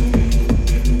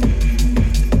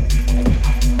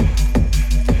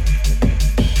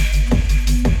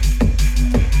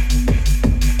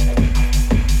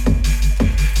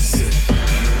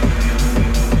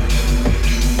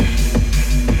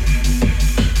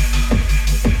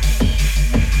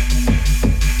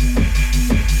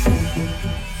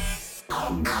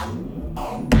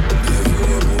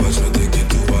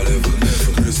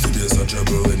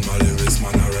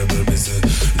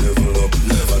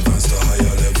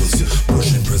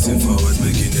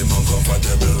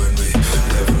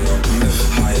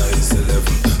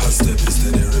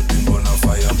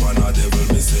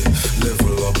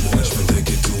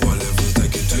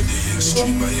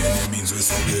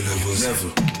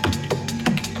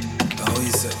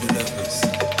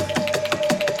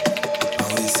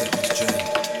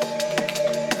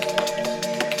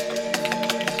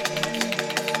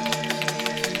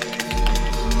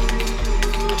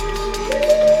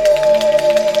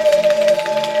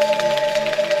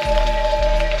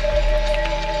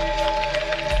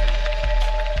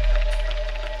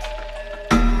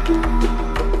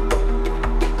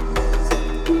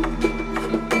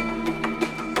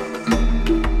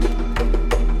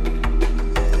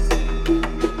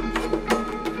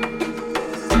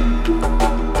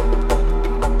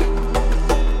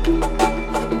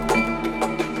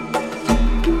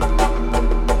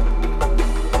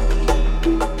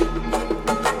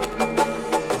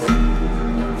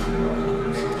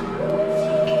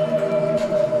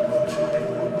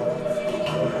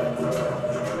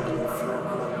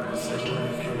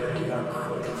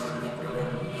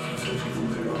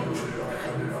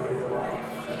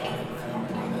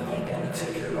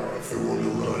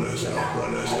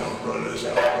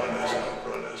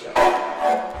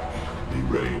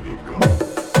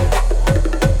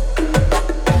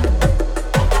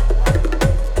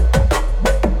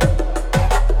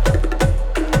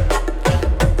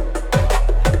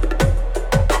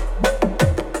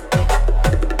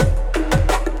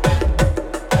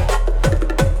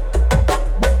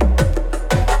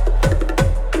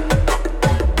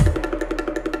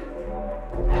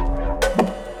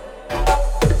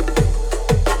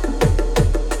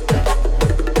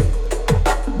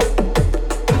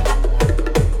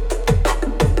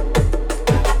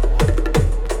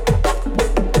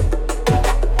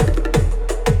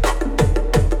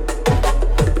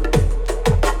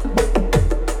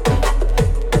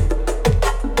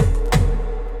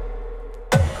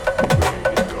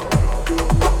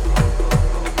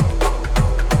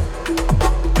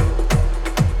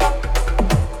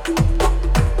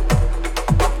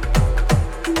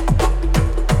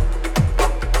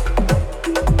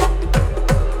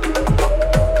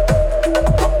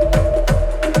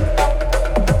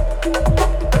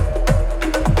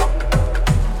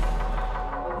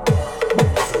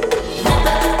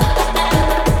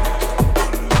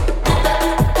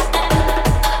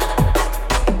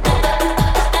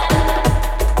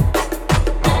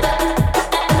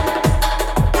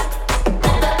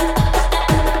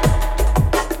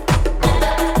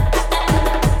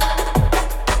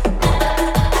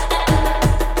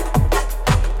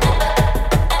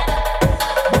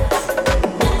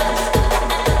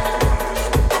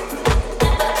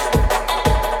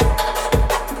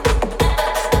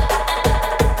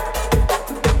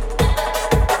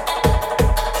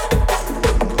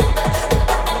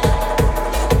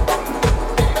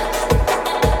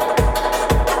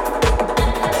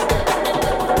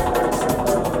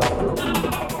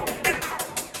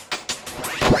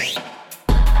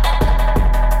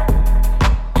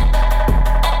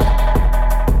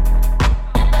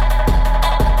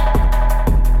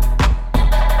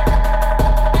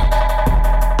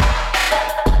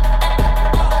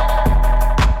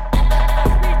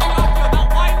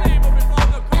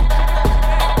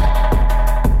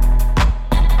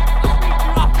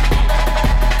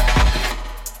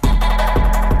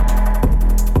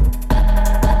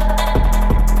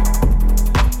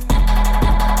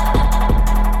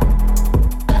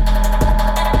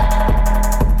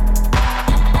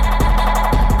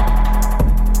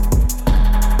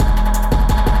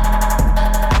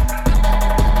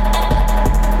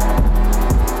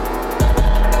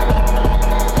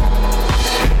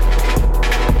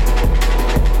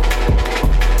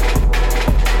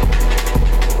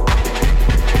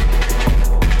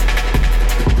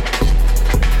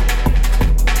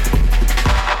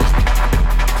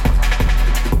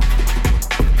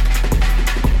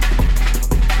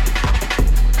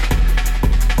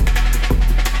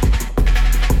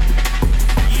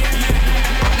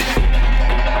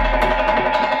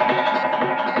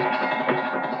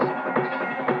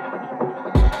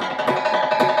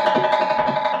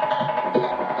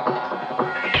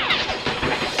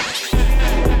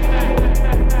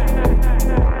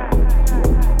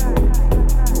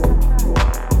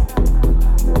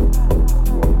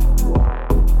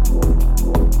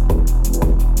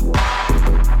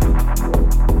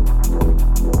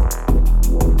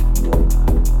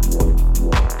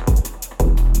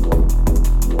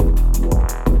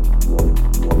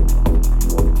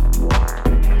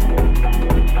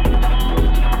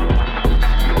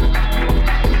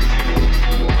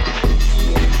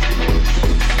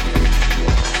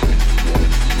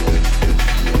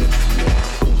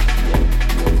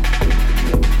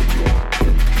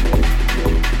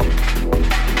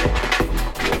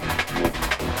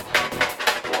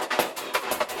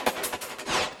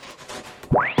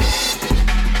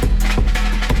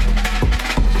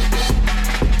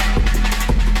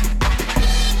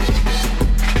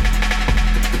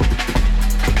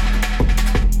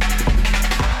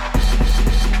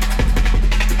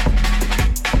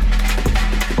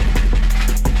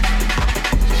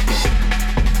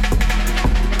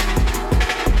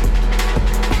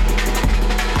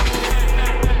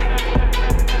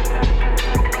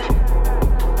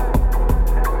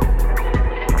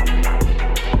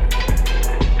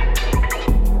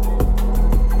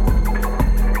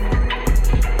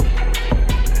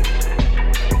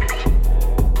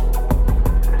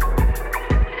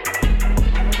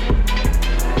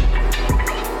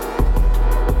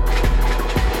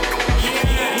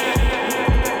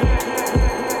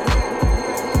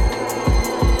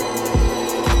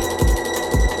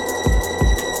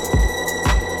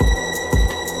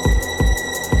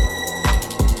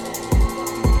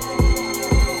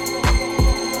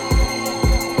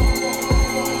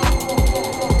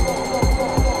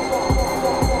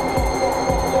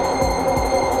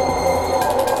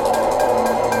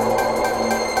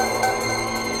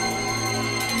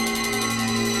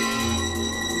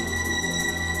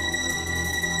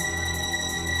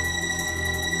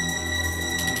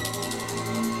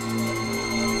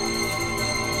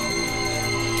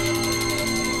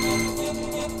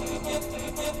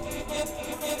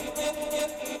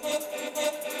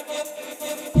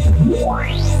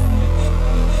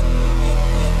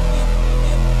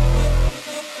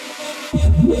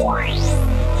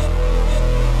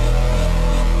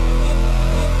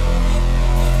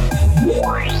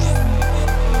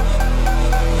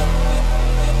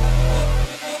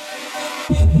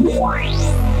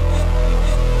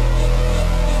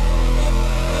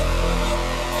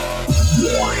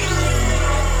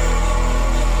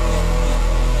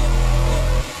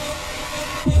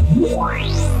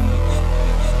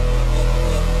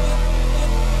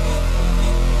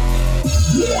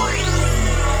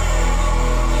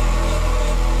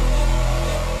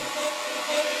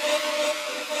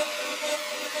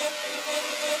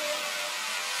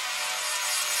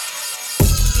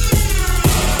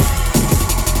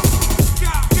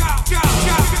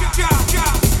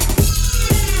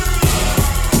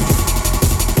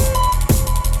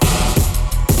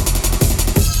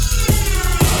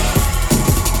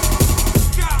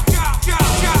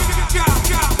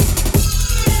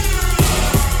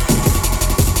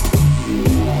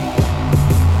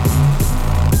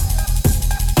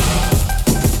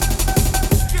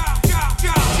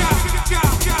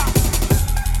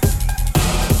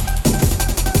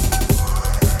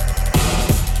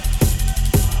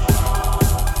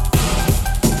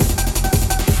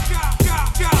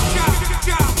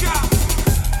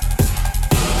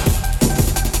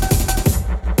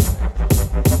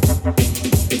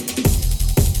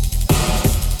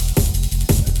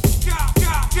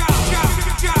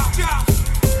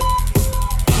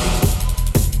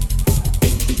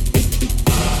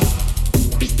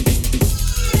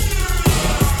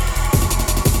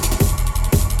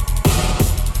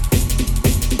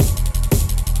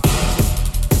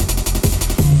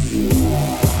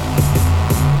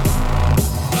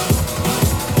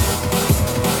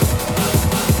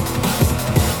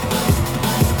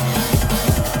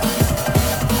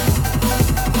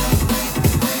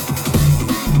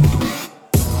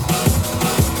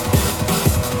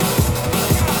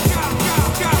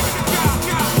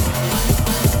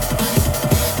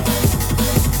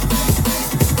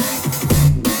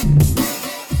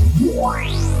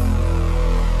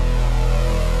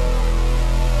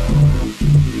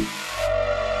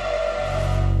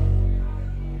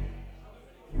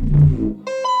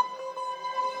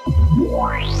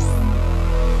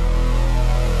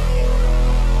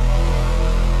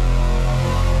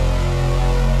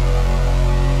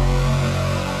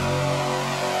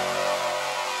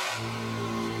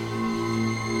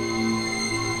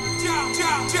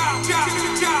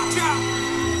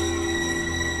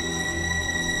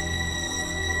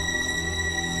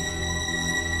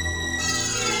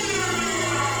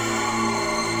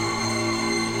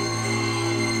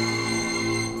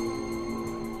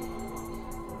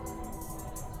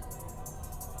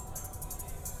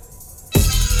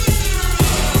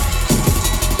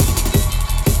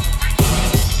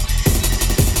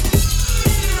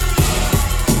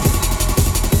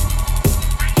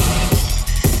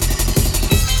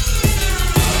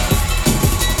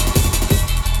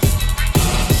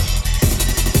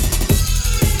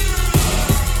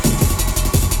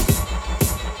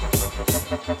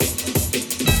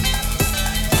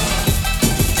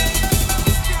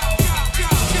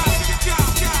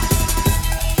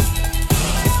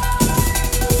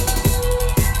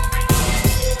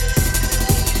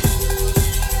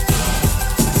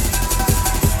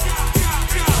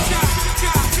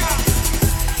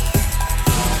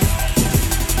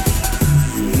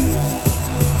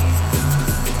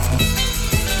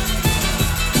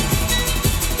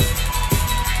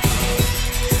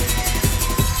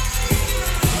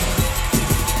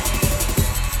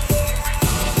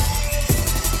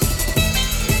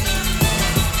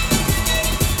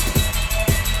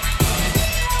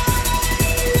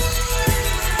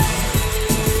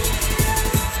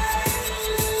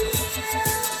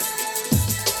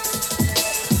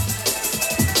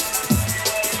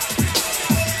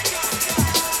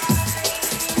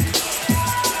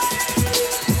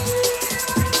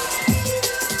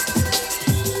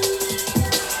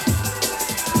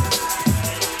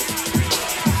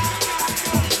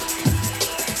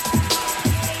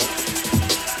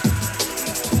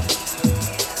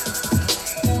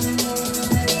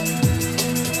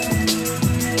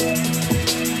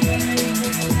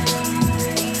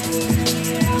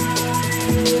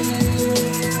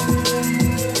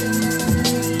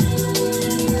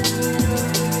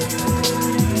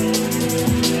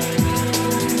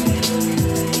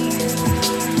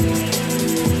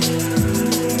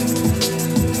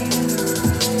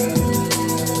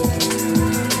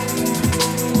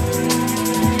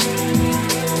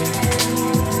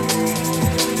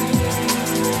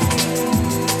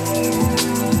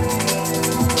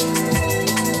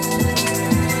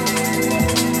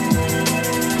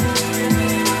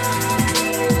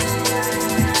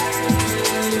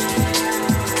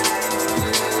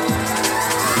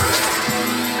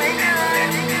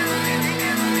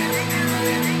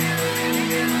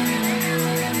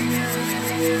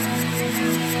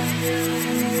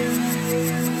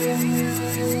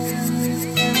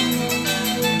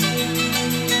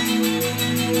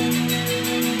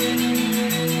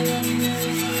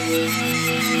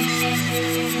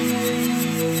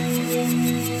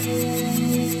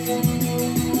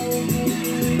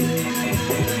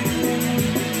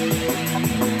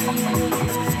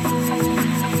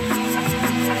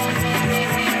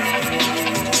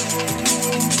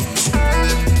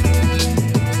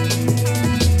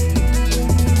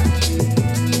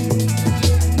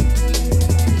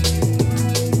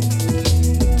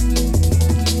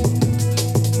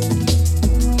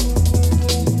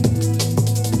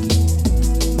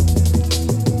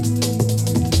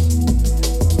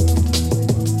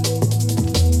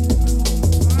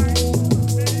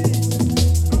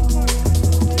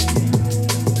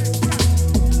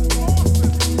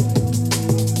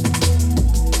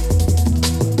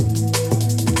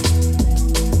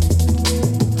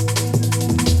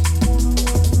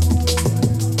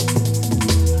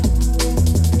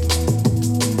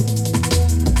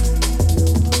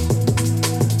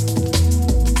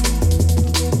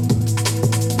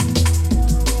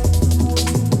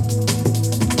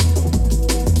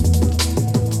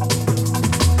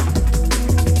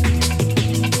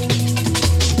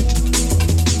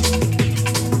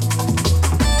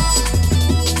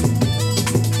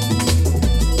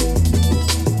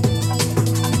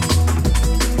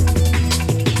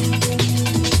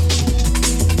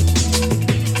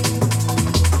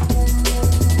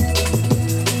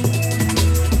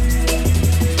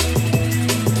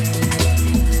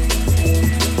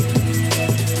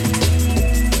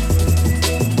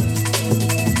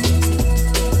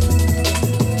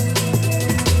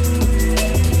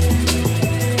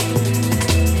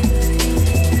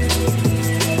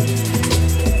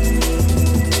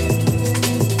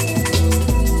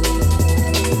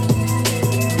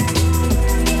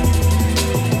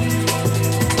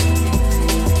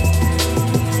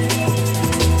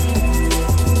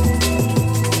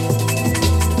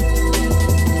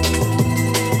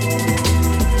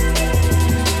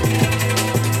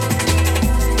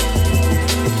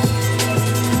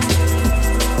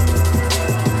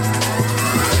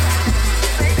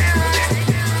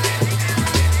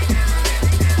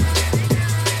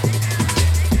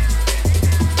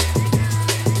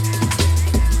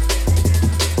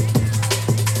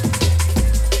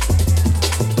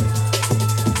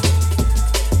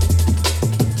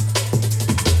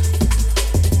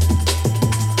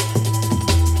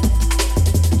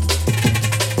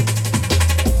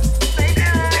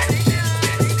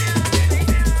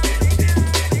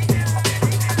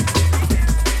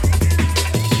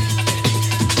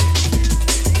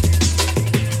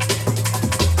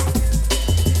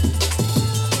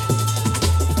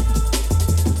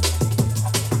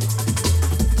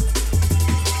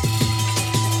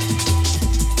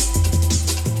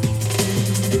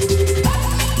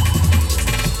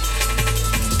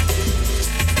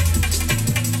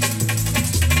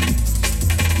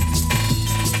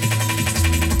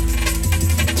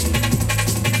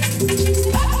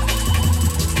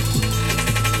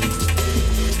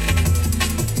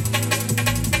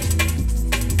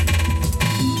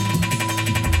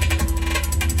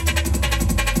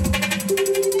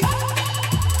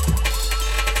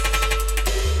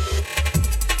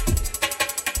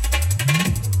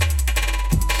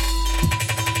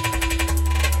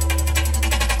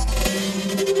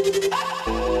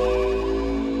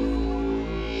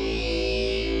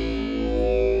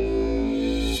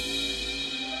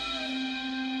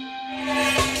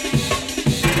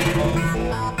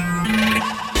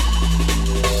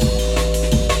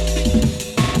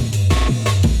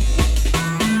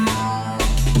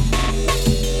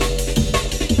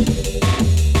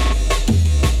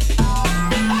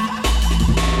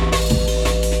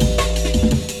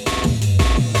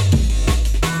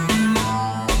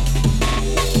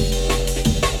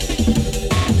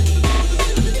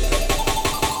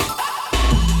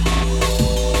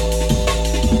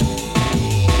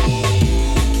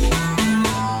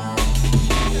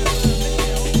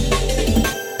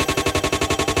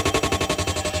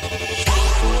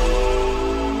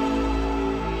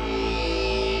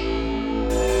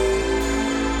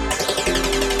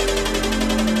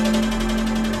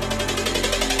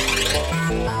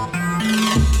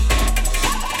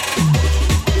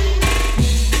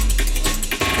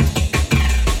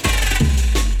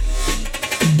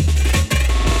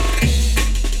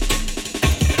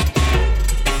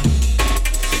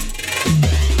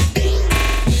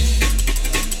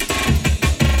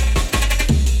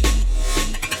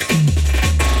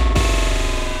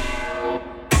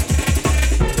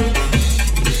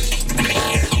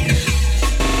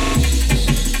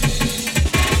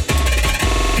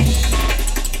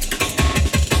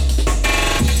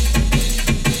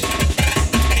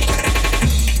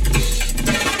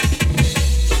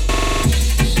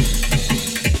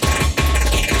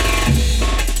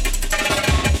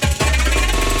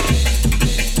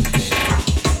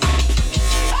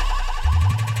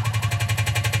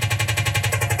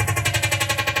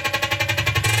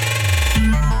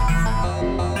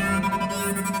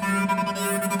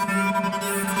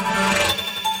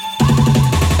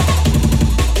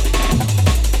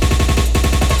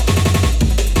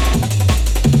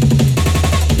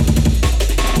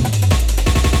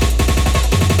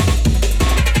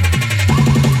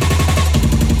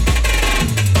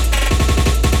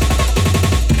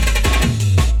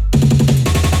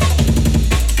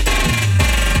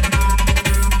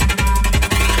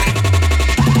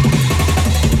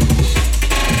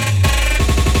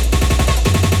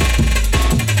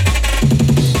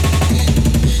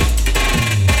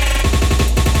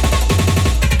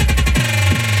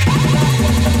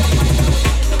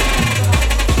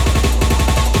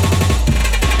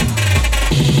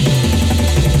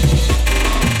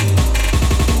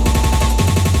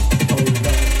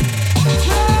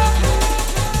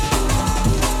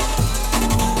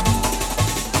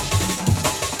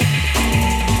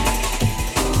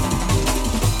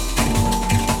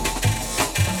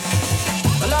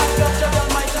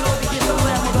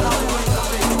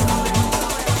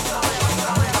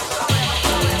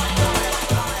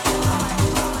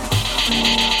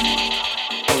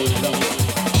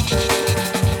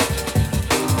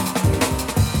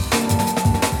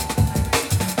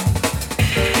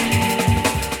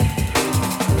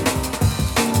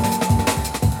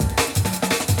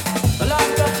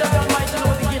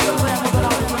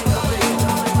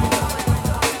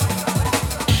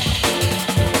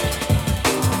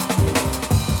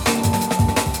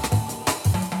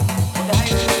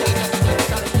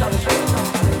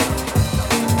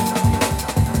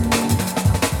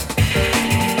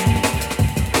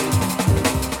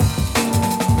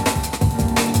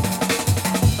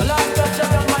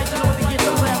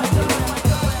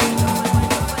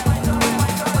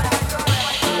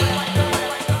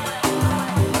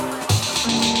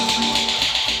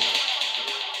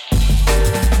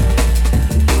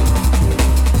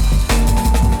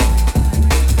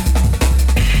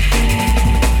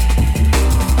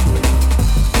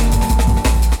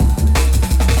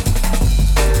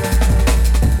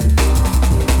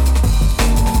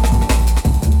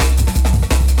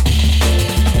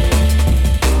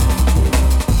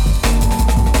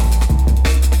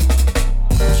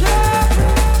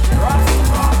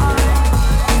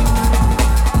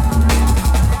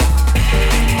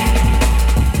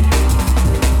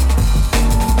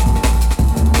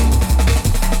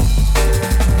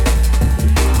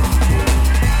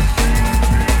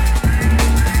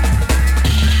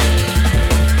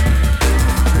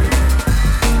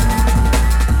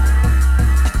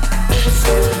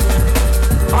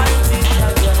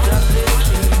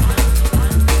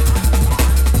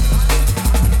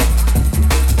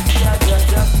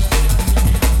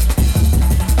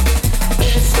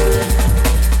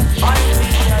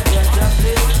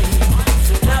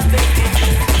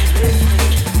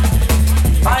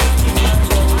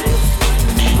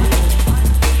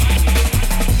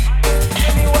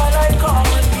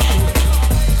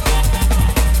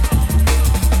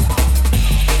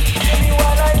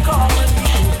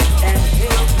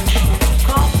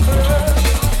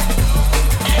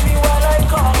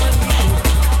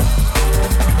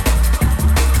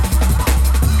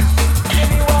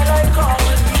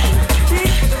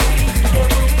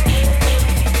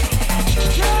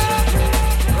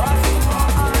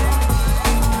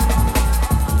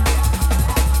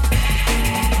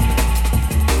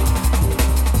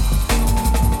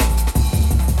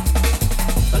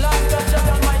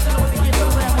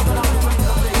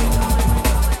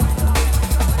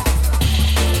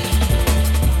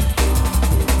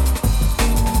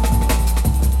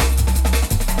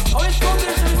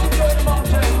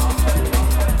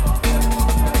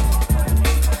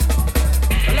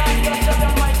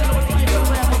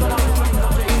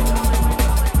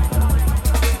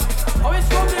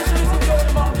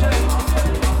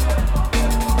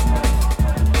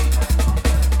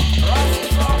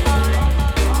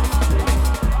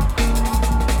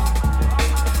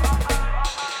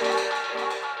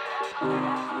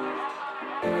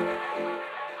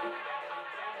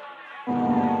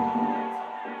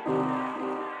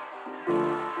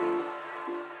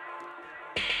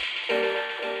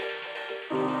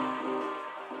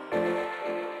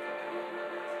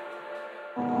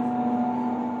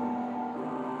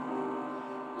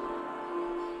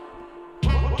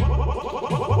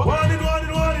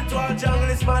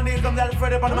 man, here comes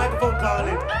Alfred up on the microphone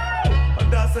calling. From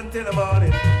dusk until the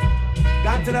morning.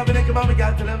 Got to love a little mommy,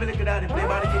 got to love a little daddy. Play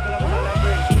by the kick up and all that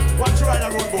bring. Watch you ride a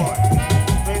road boy.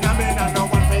 Pain a man and no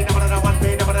one, pain a man and one,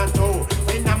 pain a man and two.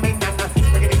 Pain a man and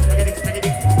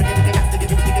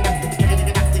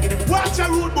watch a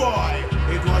rude boy.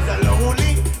 It was a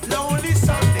lonely, lonely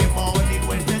Sunday morning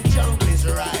when the jungle is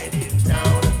riding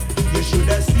down. You should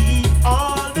have seen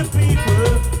all the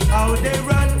people, how they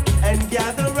run and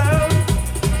gather round.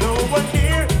 No one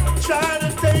here trying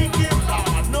to take it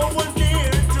on. No one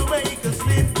here to make a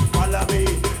slip. Follow me,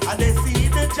 and they see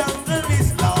the jungle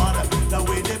is Lord. The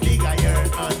way the big iron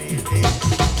on it is.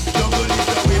 Jungle is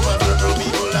the way for the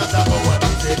people have to go and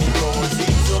say the gold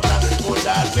sing so that put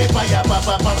that paper ya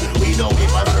papa. We know we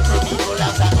for the people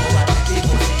have to go and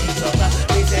people see so that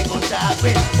we say good job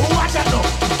with. Watch out now.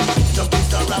 Jump is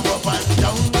the rap up and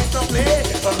down is the play.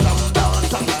 From down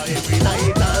every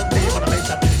night and day. What I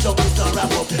mention, jump is the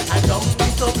rap up and down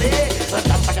is the play. And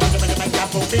jump back and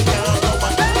jump up big girl.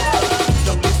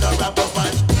 Jump is the rap up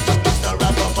and jump is the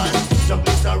rap up and jump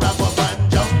is the rap up and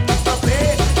jump is the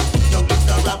play. Jump is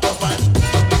the rap up and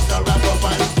jump is the rap up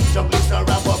and jump is the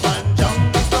rap up and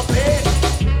jump is the play.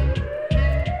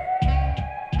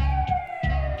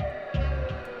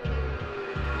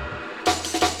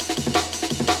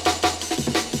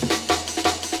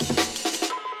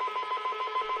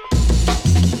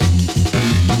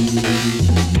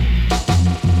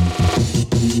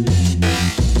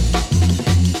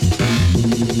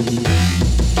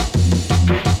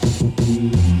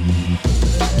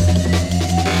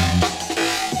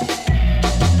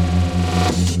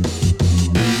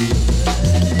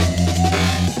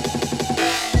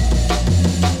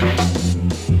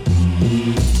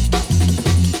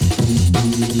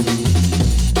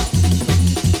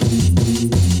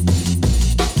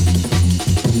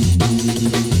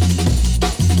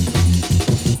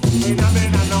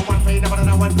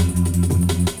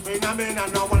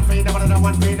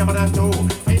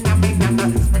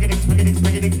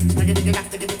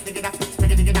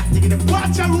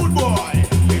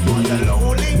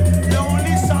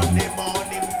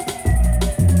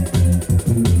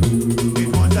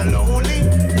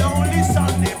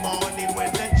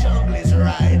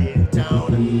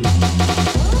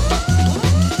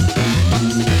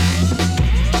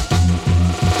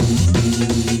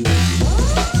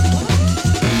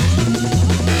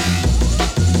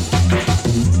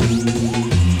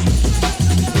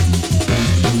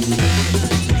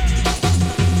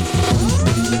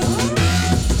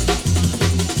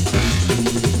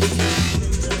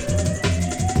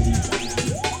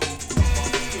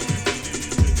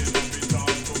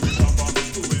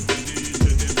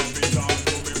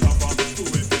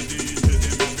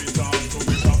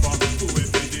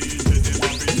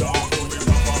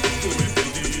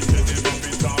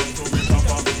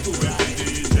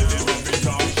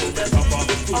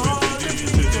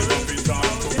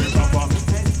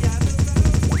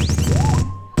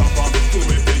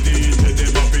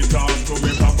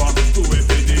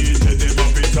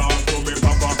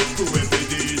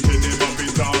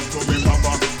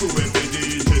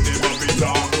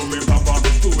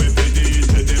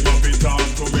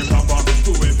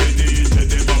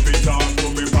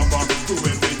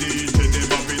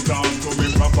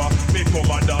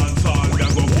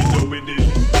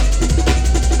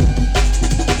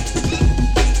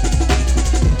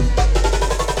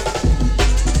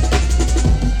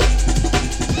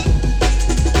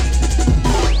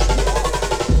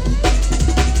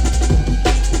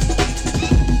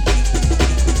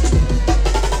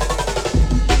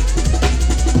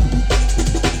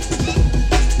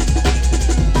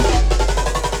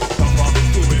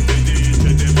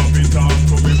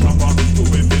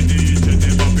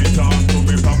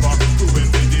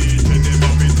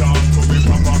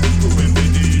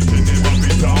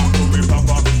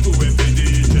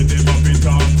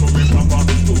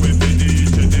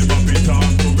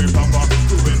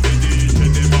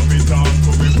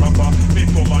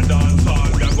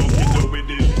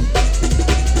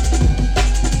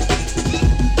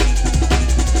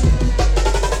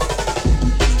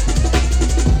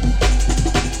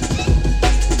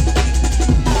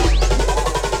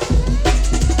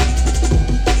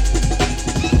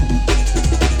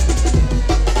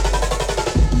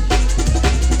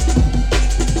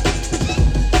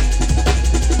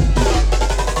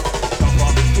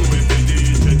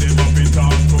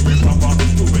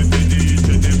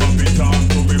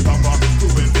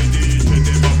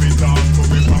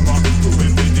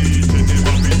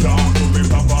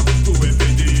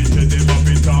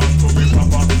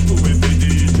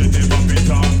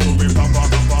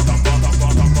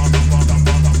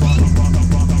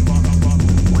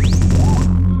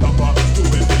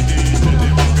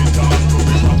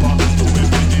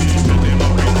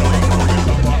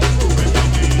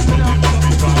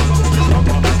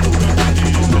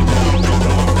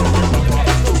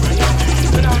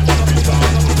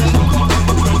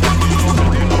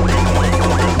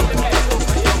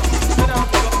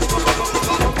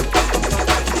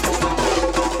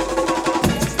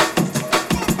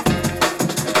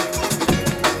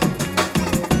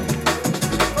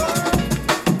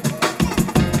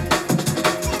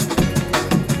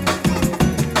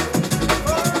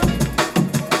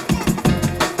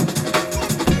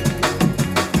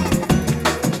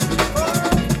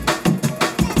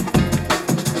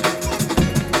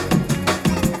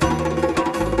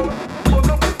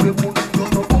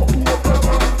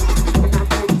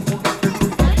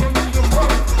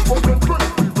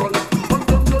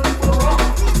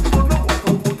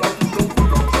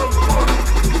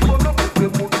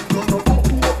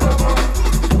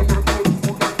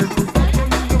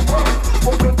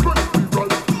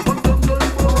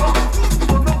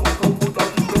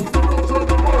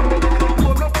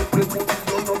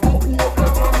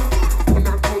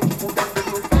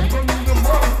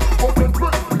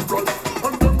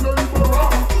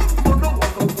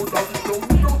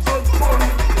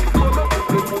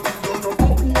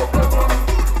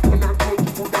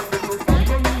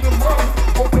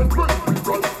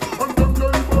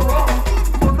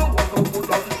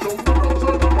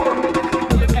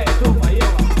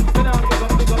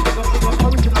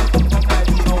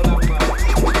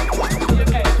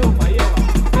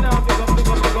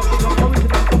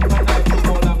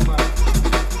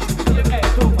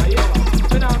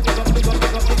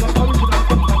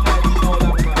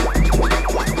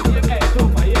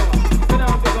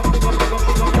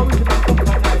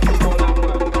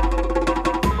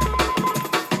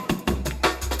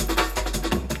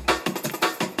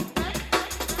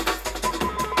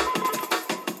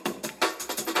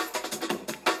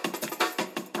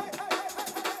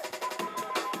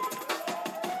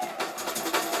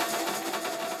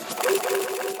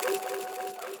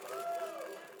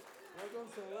 done,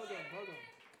 sir. Well done.